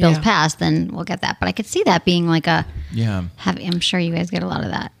 but if these bills pass, then we'll get that. But I could see that being like I'm sure you guys get a lot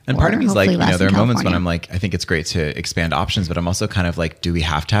of that. And part of me is like, you know, there are moments when I'm like, I think it's great to expand options, but I'm also kind of like, do we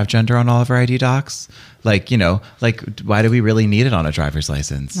have to have gender on all of our ID docs? Like, you know, like, why do we really need it on a driver's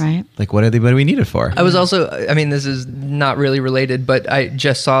license? Right. Like, what do we need it for? I was also, I mean, this is not really related, but I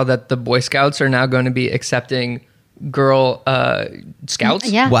just saw that the Boy Scouts are now going to be accepting girl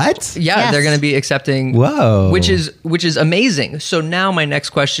scouts. Yeah. What? Yeah, Yes. they're going to be accepting. Whoa. Which is amazing. So now my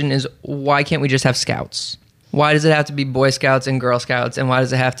next question is, why can't we just have scouts? Why does it have to be Boy Scouts and Girl Scouts? And why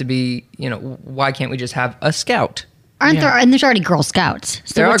does it have to be, you know, why can't we just have a scout? Aren't there? And there's already Girl Scouts.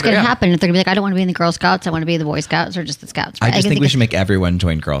 So There what's are, going to yeah. happen if they're going to be like, I don't want to be in the Girl Scouts. I want to be in the Boy Scouts, or just the Scouts. I Right? just think we it's- should make everyone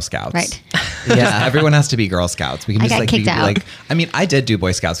join Girl Scouts. Right. Yeah, everyone has to be Girl Scouts. We can I just got like kicked be out. like. I mean, I did do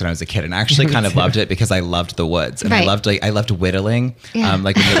Boy Scouts when I was a kid, and I actually kind of loved it because I loved the woods, and Right. I loved whittling. Yeah.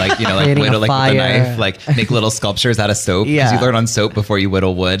 Like when you like Creating whittle a like with a fire. knife, like make little sculptures out of soap. Because Yeah. you learn on soap before you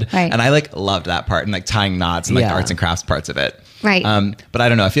whittle wood. Right. And I like loved that part and like tying knots and like the Yeah. arts and crafts parts of it. Right. But I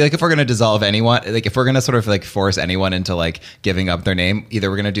don't know. I feel like if we're going to dissolve anyone, like if we're going to sort of like force anyone into like giving up their name, either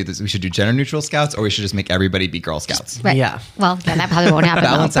we're going to do this, we should do gender neutral Scouts, or we should just make everybody be Girl Scouts. Right. Yeah. Well, yeah, that probably won't happen.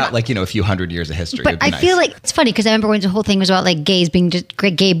 Balance though. out like, a few hundred years of history. But would be I nice. feel like it's funny because I remember when the whole thing was about like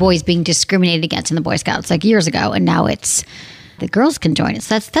gay boys being discriminated against in the Boy Scouts like years ago, and now it's the girls can join it.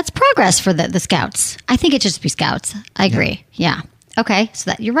 So that's progress for the Scouts. I think it should just be Scouts. I agree. Yeah. Okay.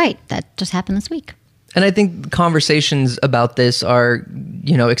 So that you're right. That just happened this week. And I think conversations about this are,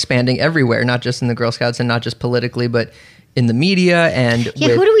 expanding everywhere, not just in the Girl Scouts and not just politically, but in the media and Yeah.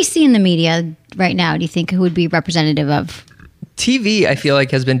 Who do we see in the media right now? Do you think who would be representative of? TV, I feel like,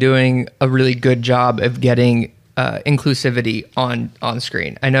 has been doing a really good job of getting inclusivity on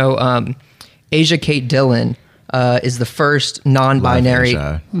screen. I know Asia Kate Dillon is the first non-binary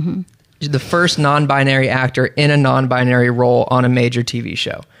the first non-binary actor in a non-binary role on a major TV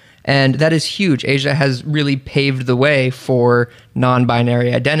show. And that is huge. Asia has really paved the way for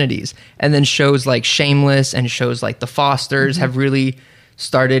non-binary identities. And then shows like Shameless and shows like The Fosters have really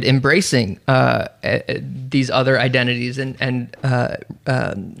started embracing these other identities. And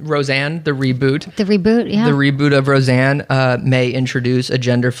Roseanne, the reboot. The reboot, yeah. The reboot of Roseanne may introduce a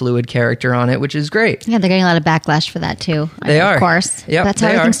gender fluid character on it, which is great. Yeah, they're getting a lot of backlash for that too. They are. Of course. Yep, that's how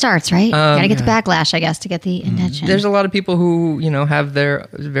they everything are. starts, right? Gotta get the backlash, I guess, to get the attention. There's a lot of people who, have their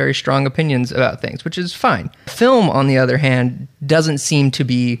very strong opinions about things, which is fine. Film, on the other hand, doesn't seem to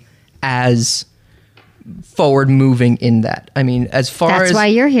be as forward moving in that. I mean, as far That's as why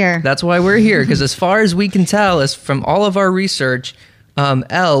you're here. That's why we're here, because as far as we can tell, as from all of our research,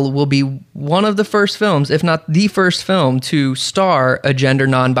 Elle will be one of the first films, if not the first film, to star a gender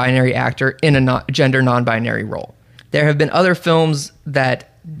non-binary actor in a gender non-binary role. There have been other films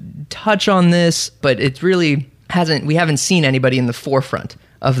that touch on this, but it really we haven't seen anybody in the forefront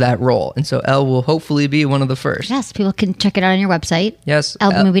of that role. And so Elle will hopefully be one of the first. Yes, people can check it out on your website. Yes.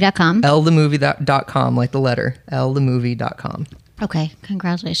 ellethemovie.com. ellethemovie.com, like the letter. ellethemovie.com. Okay,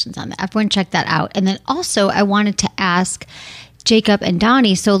 congratulations on that. Everyone check that out. And then also I wanted to ask Jacob and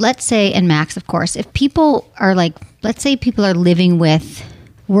Donnie, so let's say, and Max, of course, if people are like, let's say people are living with,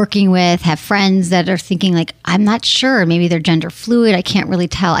 working with, have friends that are thinking like, I'm not sure, maybe they're gender fluid, I can't really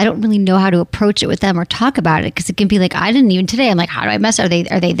tell, I don't really know how to approach it with them or talk about it, because it can be like, I didn't even today, I'm like, how do I mess, are they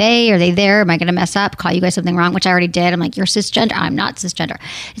there, am I going to mess up, call you guys something wrong, which I already did, I'm like, you're cisgender, I'm not cisgender.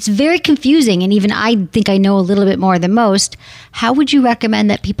 It's very confusing, and even I think I know a little bit more than most. How would you recommend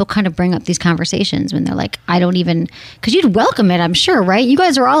that people kind of bring up these conversations when they're like, I don't even, because you'd welcome it, I'm sure, right? You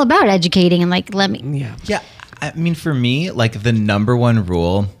guys are all about educating and like, let me. Yeah. I mean, for me, like the number one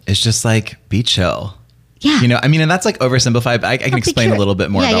rule is just like be chill. Yeah. And that's like oversimplified. I can explain a little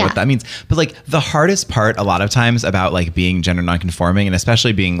bit more about what that means. But like the hardest part a lot of times about like being gender nonconforming, and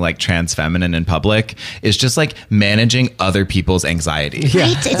especially being like trans feminine in public, is just like managing other people's anxiety.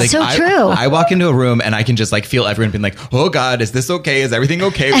 Right? It's like, so true. I walk into a room and I can just like feel everyone being like, oh God, is this okay? Is everything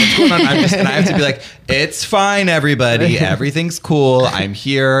okay? What's going on? And I have to be like, it's fine, everybody. Everything's cool. I'm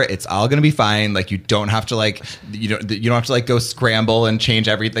here. It's all going to be fine. Like you don't have to like, you don't have to like go scramble and change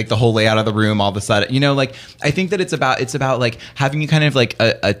everything, like the whole layout of the room all of a sudden, like, I think that it's about like having kind of like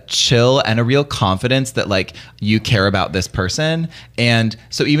a chill and a real confidence that like you care about this person. And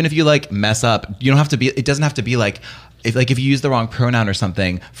so even if you like mess up, it doesn't have to be like, if you use the wrong pronoun or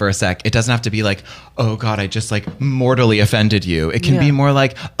something for a sec, it doesn't have to be like, oh God, I just like mortally offended you. It can be more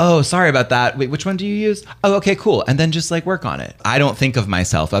like, oh, sorry about that. Wait, which one do you use? Oh, okay, cool. And then just like work on it. I don't think of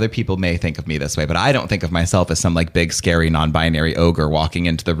myself, other people may think of me this way, but I don't think of myself as some like big, scary, non-binary ogre walking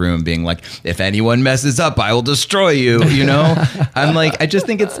into the room being like, if anyone messes up, I will destroy you, I'm like, I just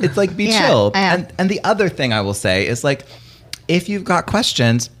think it's like, be chill. And the other thing I will say is like, if you've got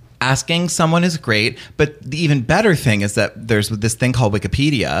questions, asking someone is great, but the even better thing is that there's this thing called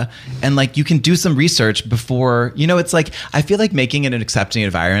Wikipedia, and like you can do some research before, it's like, I feel like making it an accepting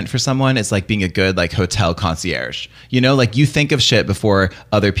environment for someone is like being a good like hotel concierge, like you think of shit before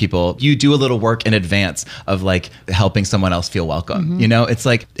other people, you do a little work in advance of like helping someone else feel welcome. It's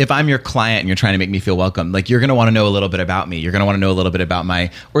like, if I'm your client and you're trying to make me feel welcome, like you're going to want to know a little bit about me. You're going to want to know a little bit about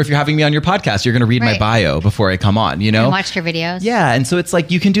or if you're having me on your podcast, you're going to read my bio before I come on, And watch your videos. Yeah. And so it's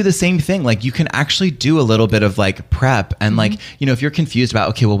like, you can do the same thing. Like you can actually do a little bit of like prep and like, if you're confused about,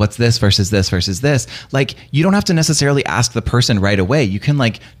 okay, well, what's this versus this, like you don't have to necessarily ask the person right away. You can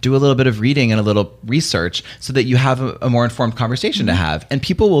like do a little bit of reading and a little research so that you have a more informed conversation to have. And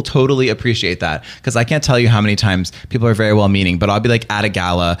people will totally appreciate that, because I can't tell you how many times people are very well meaning, but I'll be like at a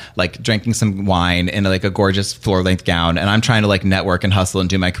gala, like drinking some wine in like a gorgeous floor length gown. And I'm trying to like network and hustle and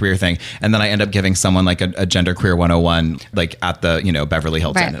do my career thing. And then I end up giving someone like a genderqueer 101, like at the, Beverly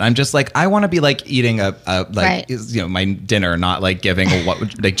Hilton. Right. And I'm just like, I want to be like eating Right. my dinner, not like giving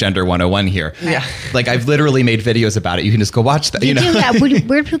like gender 101 here. Yeah. Like I've literally made videos about it. You can just go watch that. You do, yeah.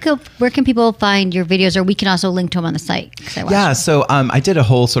 Where can people find your videos, or we can also link to them on the site? 'Cause I watched Yeah, them. so I did a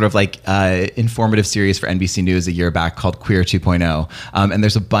whole sort of like informative series for NBC News a year back called Queer 2.0, and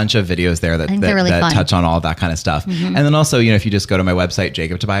there's a bunch of videos there that, think they're really fun. touch on all of that kind of stuff. And then also, if you just go to my website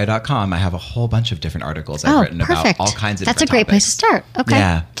jacobtabaya.com, I have a whole bunch of different articles I've written perfect. about all kinds of. That's a different great place to topics. start. Okay.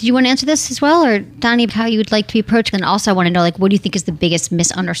 Yeah. Did you want to answer this as well, or Donnie, how you would like to be approached? And also, I want to know, like, what do you think is the biggest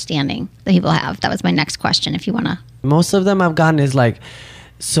misunderstanding that people have? That was my next question. If you want to. Most of them I've gotten is like,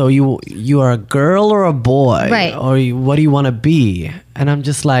 so you are a girl or a boy, Right. Or what do you want to be? And I'm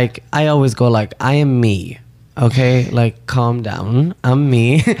just like, I always go like, I am me. Okay, like calm down. I'm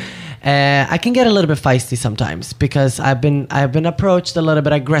me. I can get a little bit feisty sometimes because I've been approached a little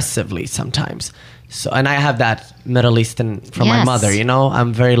bit aggressively sometimes. So, and I have that Middle Eastern from my Yes. mother,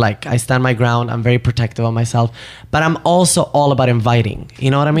 I'm very like, I stand my ground. I'm very protective of myself, but I'm also all about inviting. You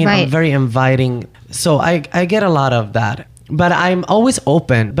know what I mean? Right. I'm very inviting. So I get a lot of that, but I'm always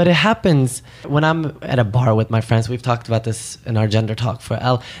open. But it happens when I'm at a bar with my friends. We've talked about this in our gender talk for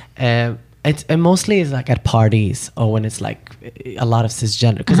L. It mostly is like at parties or when it's like a lot of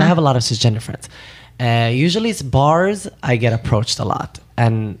cisgender, because I have a lot of cisgender friends. Usually it's bars. I get approached a lot,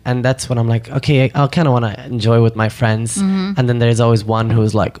 and that's when I'm like, okay, I kind of want to enjoy with my friends, and then there's always one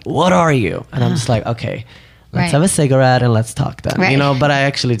who's like, "What are you?" And I'm just like, okay, let's Right. have a cigarette and let's talk then, Right. But I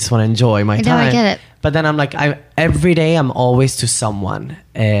actually just want to enjoy my I know, time. I get it. But then I'm like, every day I'm always to someone.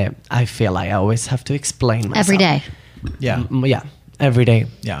 I feel I always have to explain myself Every day. Yeah. Yeah, every day.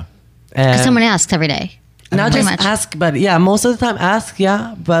 Yeah. Because someone asks every day. Not Pretty just much. ask, but yeah, most of the time ask,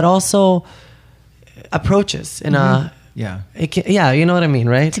 yeah, but also approaches in a Yeah. you know what I mean,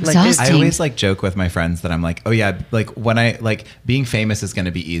 right? It's exhausting. I always like joke with my friends that I'm like, oh yeah, like when I like being famous is going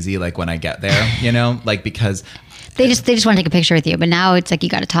to be easy. Like when I get there, like because They just want to take a picture with you, but now it's like you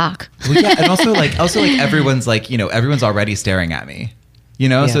got to talk. well, yeah, and also like everyone's like, everyone's already staring at me.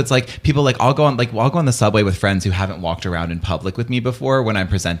 Yeah. So it's like people like I'll go on the subway with friends who haven't walked around in public with me before when I'm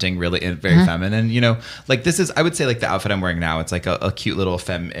presenting really very feminine, like this is, I would say like the outfit I'm wearing now, it's like a cute little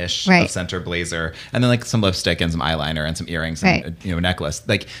femme-ish Right. center blazer and then like some lipstick and some eyeliner and some earrings Right. and a necklace.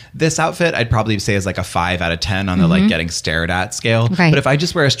 Like this outfit I'd probably say is like a 5 out of 10 on the like getting stared at scale. Right. But if I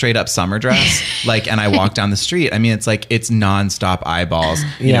just wear a straight up summer dress and I walk down the street, I mean it's like it's nonstop eyeballs,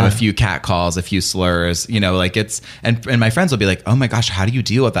 Yeah. a few cat calls, a few slurs, like it's and my friends will be like, oh my gosh, how do you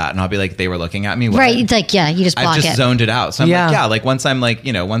deal with that? And I'll be like, they were looking at me. What? Right. It's like, yeah, you just block I've just it. zoned it out. So I'm Yeah. like, yeah, like once I'm like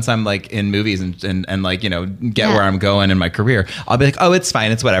in movies and like, get Yeah. where I'm going in my career, I'll be like, oh, it's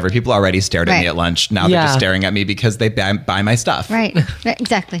fine. It's whatever. People already stared at Right. me at lunch. Now they're Yeah. just staring at me because they buy my stuff. Right.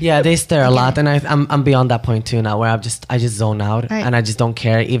 Exactly. Yeah, they stare a get lot, it. and I'm beyond that point too now, where I just zone out, Right. and I just don't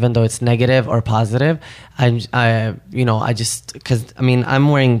care, even though it's negative or positive. I just because I'm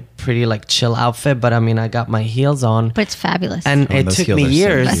wearing pretty like chill outfit, but I got my heels on, But it's fabulous. and Oh, it those took heels me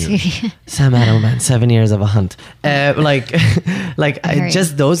are so years. cute. Sam Edelman, 7 years of a hunt. hear you.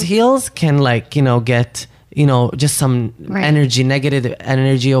 Just those heels can get just some Right. energy, negative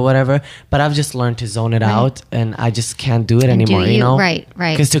energy or whatever. But I've just learned to zone it out, and I just can't do it And do anymore. you- You know, right.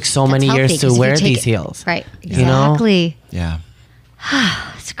 Because it took so That's many healthy, years 'cause to if you wear take these it- heels. Right. You know? Exactly. Yeah.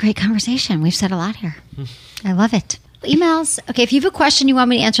 It's a great conversation. We've said a lot here. I love it. Emails. Okay, if you have a question you want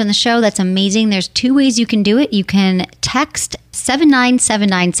me to answer on the show, that's amazing. There's 2 ways you can do it. You can text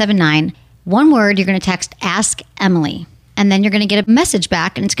 797979. One word, you're going to text Ask Emily. And then you're going to get a message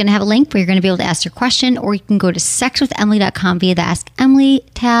back, and it's going to have a link where you're going to be able to ask your question, or you can go to sexwithemily.com via the Ask Emily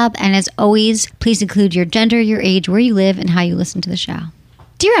tab. And as always, please include your gender, your age, where you live, and how you listen to the show.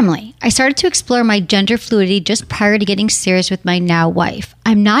 Dear Emily, I started to explore my gender fluidity just prior to getting serious with my now wife.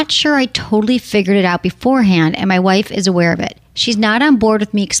 I'm not sure I totally figured it out beforehand, and my wife is aware of it. She's not on board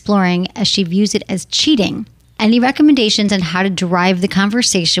with me exploring, as she views it as cheating. Any recommendations on how to drive the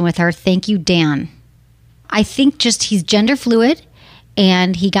conversation with her? Thank you, Dan. I think just he's gender fluid,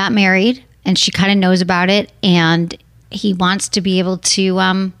 and he got married, and she kind of knows about it, and he wants to be able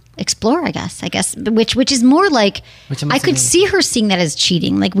to explore, I guess, which is more like, Which I could see her seeing that as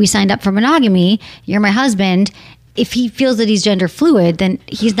cheating. Like, we signed up for monogamy, you're my husband. If he feels that he's gender fluid, then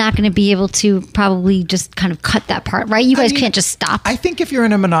he's not going to be able to probably just kind of cut that part, right? You guys can't just stop. I think if you're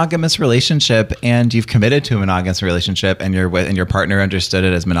in a monogamous relationship and you've committed to a monogamous relationship and your partner understood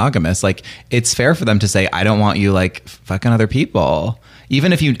it as monogamous, like it's fair for them to say, I don't want you like fucking other people.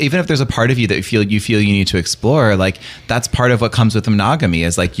 Even if there's a part of you that you feel you need to explore, like that's part of what comes with monogamy,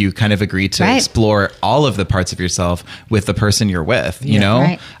 is like you kind of agree to Right. explore all of the parts of yourself with the person you're with, you know?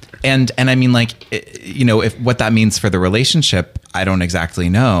 Right. And I mean, like, if what that means for the relationship, I don't exactly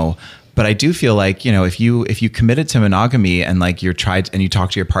know. But I do feel like, if you committed to monogamy and like you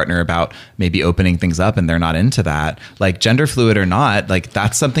talk to your partner about maybe opening things up and they're not into that, like gender fluid or not, like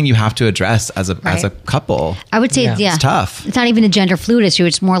that's something you have to address as a couple. I would say, It's tough. It's not even a gender fluid issue.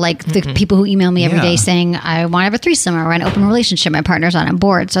 It's more like the people who email me every day saying, I want to have a threesome or an open relationship. My partner's not on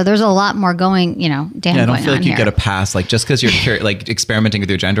board. So there's a lot more going, Dan, I don't feel like you here. get a pass. Like just because you're like experimenting with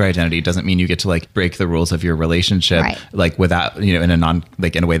your gender identity doesn't mean you get to like break the rules of your relationship, like without,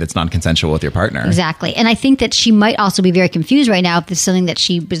 in a way that's non-consensual with your partner. Exactly. And I think that she might also be very confused right now if this is something that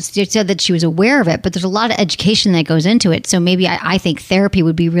she said that she was aware of it, but there's a lot of education that goes into it. So maybe I think therapy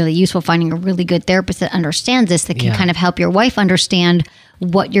would be really useful, finding a really good therapist that understands this, that can kind of help your wife understand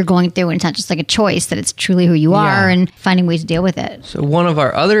what you're going through. And it's not just like a choice, that it's truly who you are and finding ways to deal with it. So one of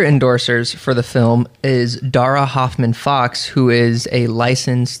our other endorsers for the film is Dara Hoffman Fox, who is a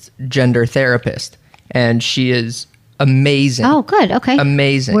licensed gender therapist. And she is amazing. Oh, good. Okay.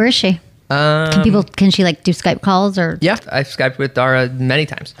 Amazing. Where is she? Can she like do Skype calls or? Yeah, I've Skyped with Dara many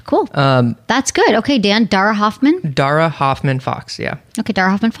times. Cool. That's good. Okay, Dan, Dara Hoffman Fox. Yeah. Okay, Dara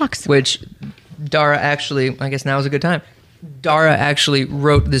Hoffman Fox. Which Dara actually, I guess now is a good time. Dara actually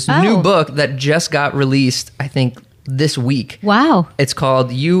wrote this new book that just got released, I think, this week. Wow. It's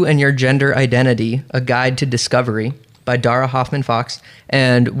called You and Your Gender Identity, A Guide to Discovery by Dara Hoffman Fox.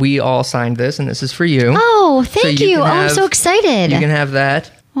 And we all signed this, and this is for you. Oh, thank you. Oh, I'm so excited. You can have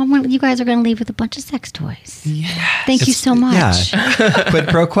that. Well, you guys are going to leave with a bunch of sex toys. Yes. Thank you so much. Yeah. Quid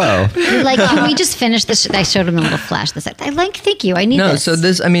pro quo. Like, can we just finish this? I showed him a little flash. Thank you. I need this. So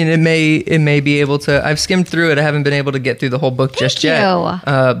this, I mean, it may be able to, I've skimmed through it. I haven't been able to get through the whole book just yet.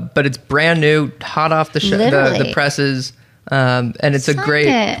 But it's brand new, hot off the presses. And it's a great,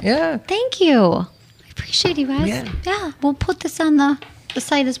 Thank you. I appreciate you guys. Yeah. We'll put this on the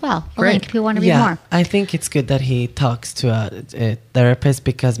site as well. A link if you want to read more. I think it's good that he talks to a therapist,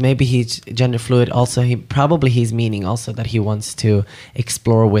 because maybe he's gender fluid. Also, he's meaning also that he wants to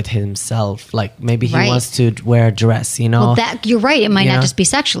explore with himself. Like maybe he wants to wear a dress. Well, that you're right. It might not just be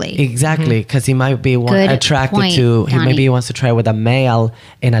sexually. Exactly, because he might be attracted to. Maybe he wants to try with a male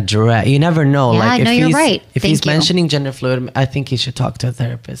in a dress. You never know. Yeah, you're right. If he's mentioning gender fluid, I think he should talk to a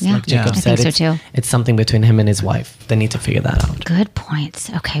therapist. Yeah. Like Jacob said, I think so too. It's something between him and his wife. They need to figure that out. Good point.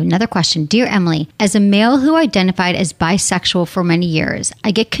 Okay, another question. Dear Emily, as a male who identified as bisexual for many years, I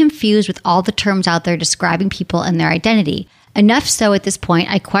get confused with all the terms out there describing people and their identity. Enough so at this point,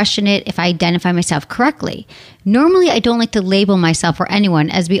 I question it if I identify myself correctly. Normally, I don't like to label myself or anyone,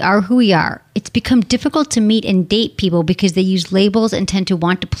 as we are who we are. It's become difficult to meet and date people because they use labels and tend to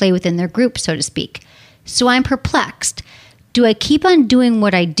want to play within their group, so to speak. So I'm perplexed. Do I keep on doing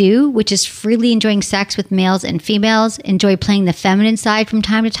what I do, which is freely enjoying sex with males and females, enjoy playing the feminine side from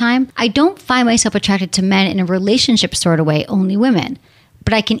time to time? I don't find myself attracted to men in a relationship sort of way, only women.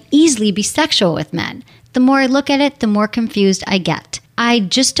 But I can easily be sexual with men. The more I look at it, the more confused I get. I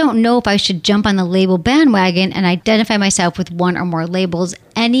just don't know if I should jump on the label bandwagon and identify myself with one or more labels.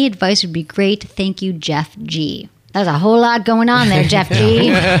 Any advice would be great. Thank you, Jeff G. There's a whole lot going on there, Jeff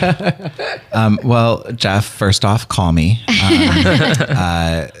G. Well, Jeff, first off, call me.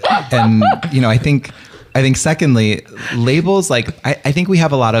 And, I think secondly, labels, like, I think we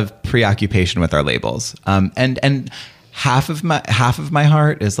have a lot of preoccupation with our labels. And half of my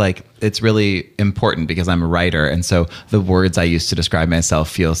heart is like, it's really important because I'm a writer. And so the words I use to describe myself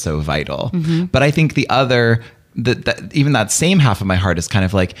feel so vital. Mm-hmm. But I think the other, even that same half of my heart is kind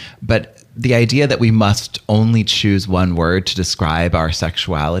of like, but the idea that we must only choose one word to describe our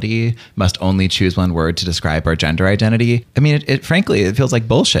sexuality, must only choose one word to describe our gender identity. I mean, frankly, it feels like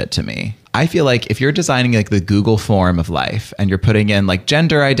bullshit to me. I feel like if you're designing like the Google form of life and you're putting in like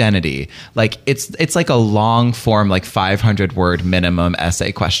gender identity, like it's like a long form, like 500 word minimum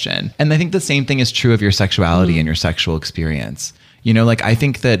essay question. And I think the same thing is true of your sexuality and your sexual experience. Like I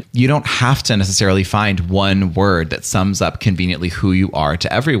think that you don't have to necessarily find one word that sums up conveniently who you are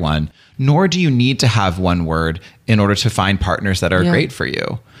to everyone, nor do you need to have one word in order to find partners that are great for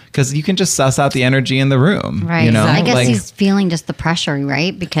you. Because you can just suss out the energy in the room. Right. So I guess he's feeling just the pressure,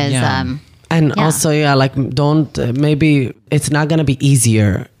 right? Because, also, don't, maybe it's not going to be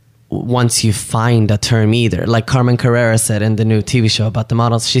easier once you find a term either. Like Carmen Carrera said in the new TV show about the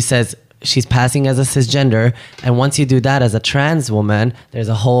models, she says, she's passing as a cisgender, and once you do that as a trans woman, there's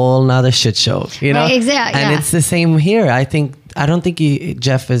a whole nother shit show, Right, exactly. And it's the same here. I don't think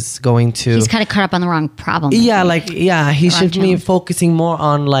Jeff is going to. He's kind of caught up on the wrong problem. He should be focusing more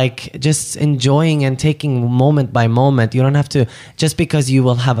on like just enjoying and taking moment by moment. You don't have to, just because you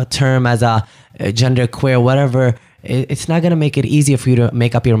will have a term as a gender queer, whatever, it's not gonna make it easier for you to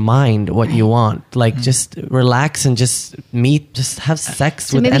make up your mind what you want. Like, just relax and just have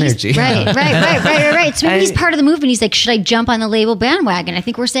sex with energy. Right. So maybe he's part of the movement. He's like, should I jump on the label bandwagon? I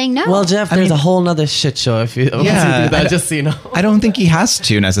think we're saying no. Well, Jeff, there's a whole nother shit show if you do that, just so you know. I don't think he has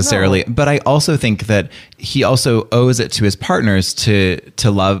to necessarily, but I also think that he also owes it to his partners to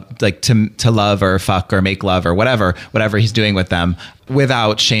love, like to love or fuck or make love or whatever he's doing with them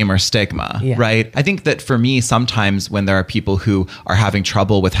without shame or stigma, right? I think that for me, sometimes when there are people who are having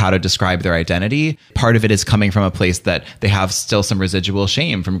trouble with how to describe their identity, part of it is coming from a place that they have still some residual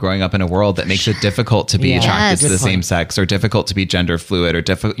shame from growing up in a world that makes it difficult to be attracted to the same sex, or difficult to be gender fluid, or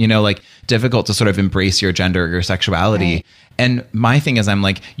difficult to sort of embrace your gender or your sexuality. Right. And my thing is, I'm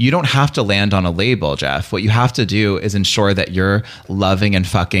like, you don't have to land on a label, Jeff. What you have to do is ensure that you're loving and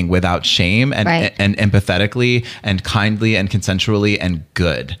fucking without shame and empathetically and kindly and consensually and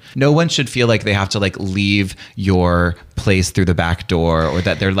good. No one should feel like they have to like leave your place through the back door, or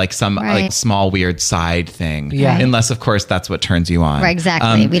that they're like some like small weird side thing. Unless of course that's what turns you on. Right,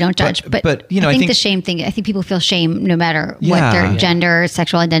 exactly. We don't judge. But you know, I think the shame thing, I think people feel shame no matter what their gender,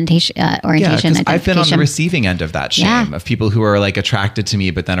 sexual orientation. I've been on the receiving end of that shame, of people who are like attracted to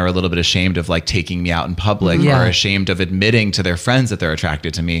me, but then are a little bit ashamed of like taking me out in public, or ashamed of admitting to their friends that they're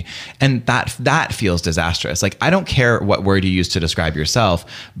attracted to me. And that feels disastrous. Like, I don't care what word you use to describe yourself,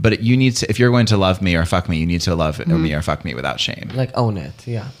 but you need to, if you're going to love me or fuck me, you need to love me or fuck me without shame. Like, own it.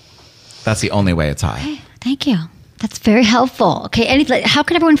 Yeah. That's the only way it's high. Okay, thank you. That's very helpful. Okay. How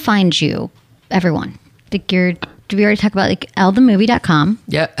can everyone find you? Everyone. Did we already talk about like lthemovie.com?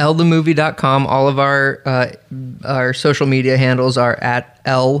 Yeah, lthemovie.com. All of our social media handles are at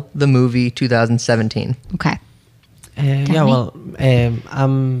lthemovie 2017. Okay.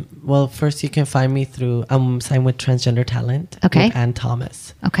 First you can find me through, I'm signed with Transgender Talent. Okay. With Ann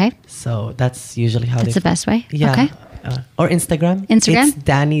Thomas. Okay. So that's usually how that's the best way. Yeah. Okay. Or Instagram. It's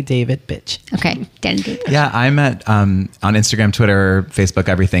Danny David Bitch. Okay. Danny David. Yeah, I'm at on Instagram, Twitter, Facebook,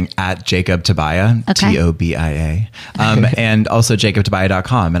 everything at Jacob Tobia, Tobia, and also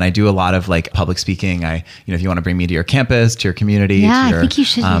jacobtobia.com. And I do a lot of like public speaking. If you want to bring me to your campus, to your community, to your I think you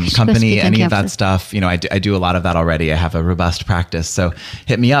should company, any of that stuff, I do a lot of that already. I have a robust practice. So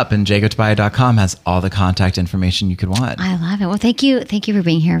hit me up, and jacobtobia.com has all the contact information you could want. I love it. Well, thank you for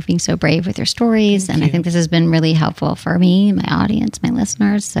being here, for being so brave with your stories. I think this has been really helpful for me, my audience, my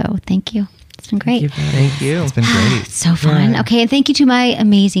listeners. So thank you. It's been great. Thank you. It's been great. So fun. Okay. And thank you to my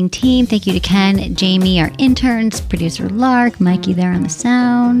amazing team. Thank you to Ken, Jamie, our interns, producer Lark, Mikey there on the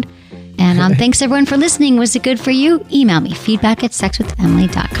sound. And thanks everyone for listening. Was it good for you? Email me,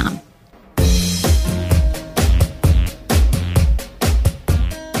 feedback@sexwithemily.com.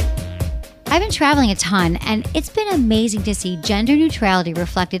 I've been traveling a ton, and it's been amazing to see gender neutrality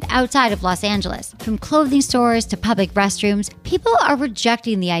reflected outside of Los Angeles. From clothing stores to public restrooms, people are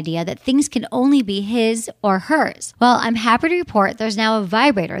rejecting the idea that things can only be his or hers. Well, I'm happy to report there's now a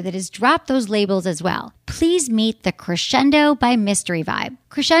vibrator that has dropped those labels as well. Please meet the Crescendo by Mystery Vibe.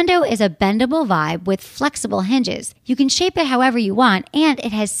 Crescendo is a bendable vibe with flexible hinges. You can shape it however you want, and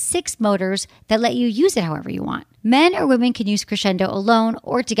it has 6 motors that let you use it however you want. Men or women can use Crescendo alone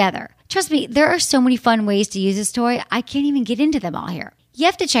or together. Trust me, there are so many fun ways to use this toy, I can't even get into them all here. You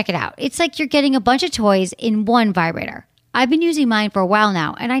have to check it out. It's like you're getting a bunch of toys in one vibrator. I've been using mine for a while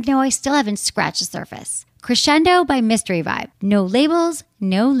now, and I know I still haven't scratched the surface. Crescendo by Mystery Vibe. No labels,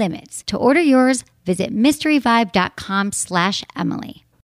 no limits. To order yours, visit mysteryvibe.com/Emily.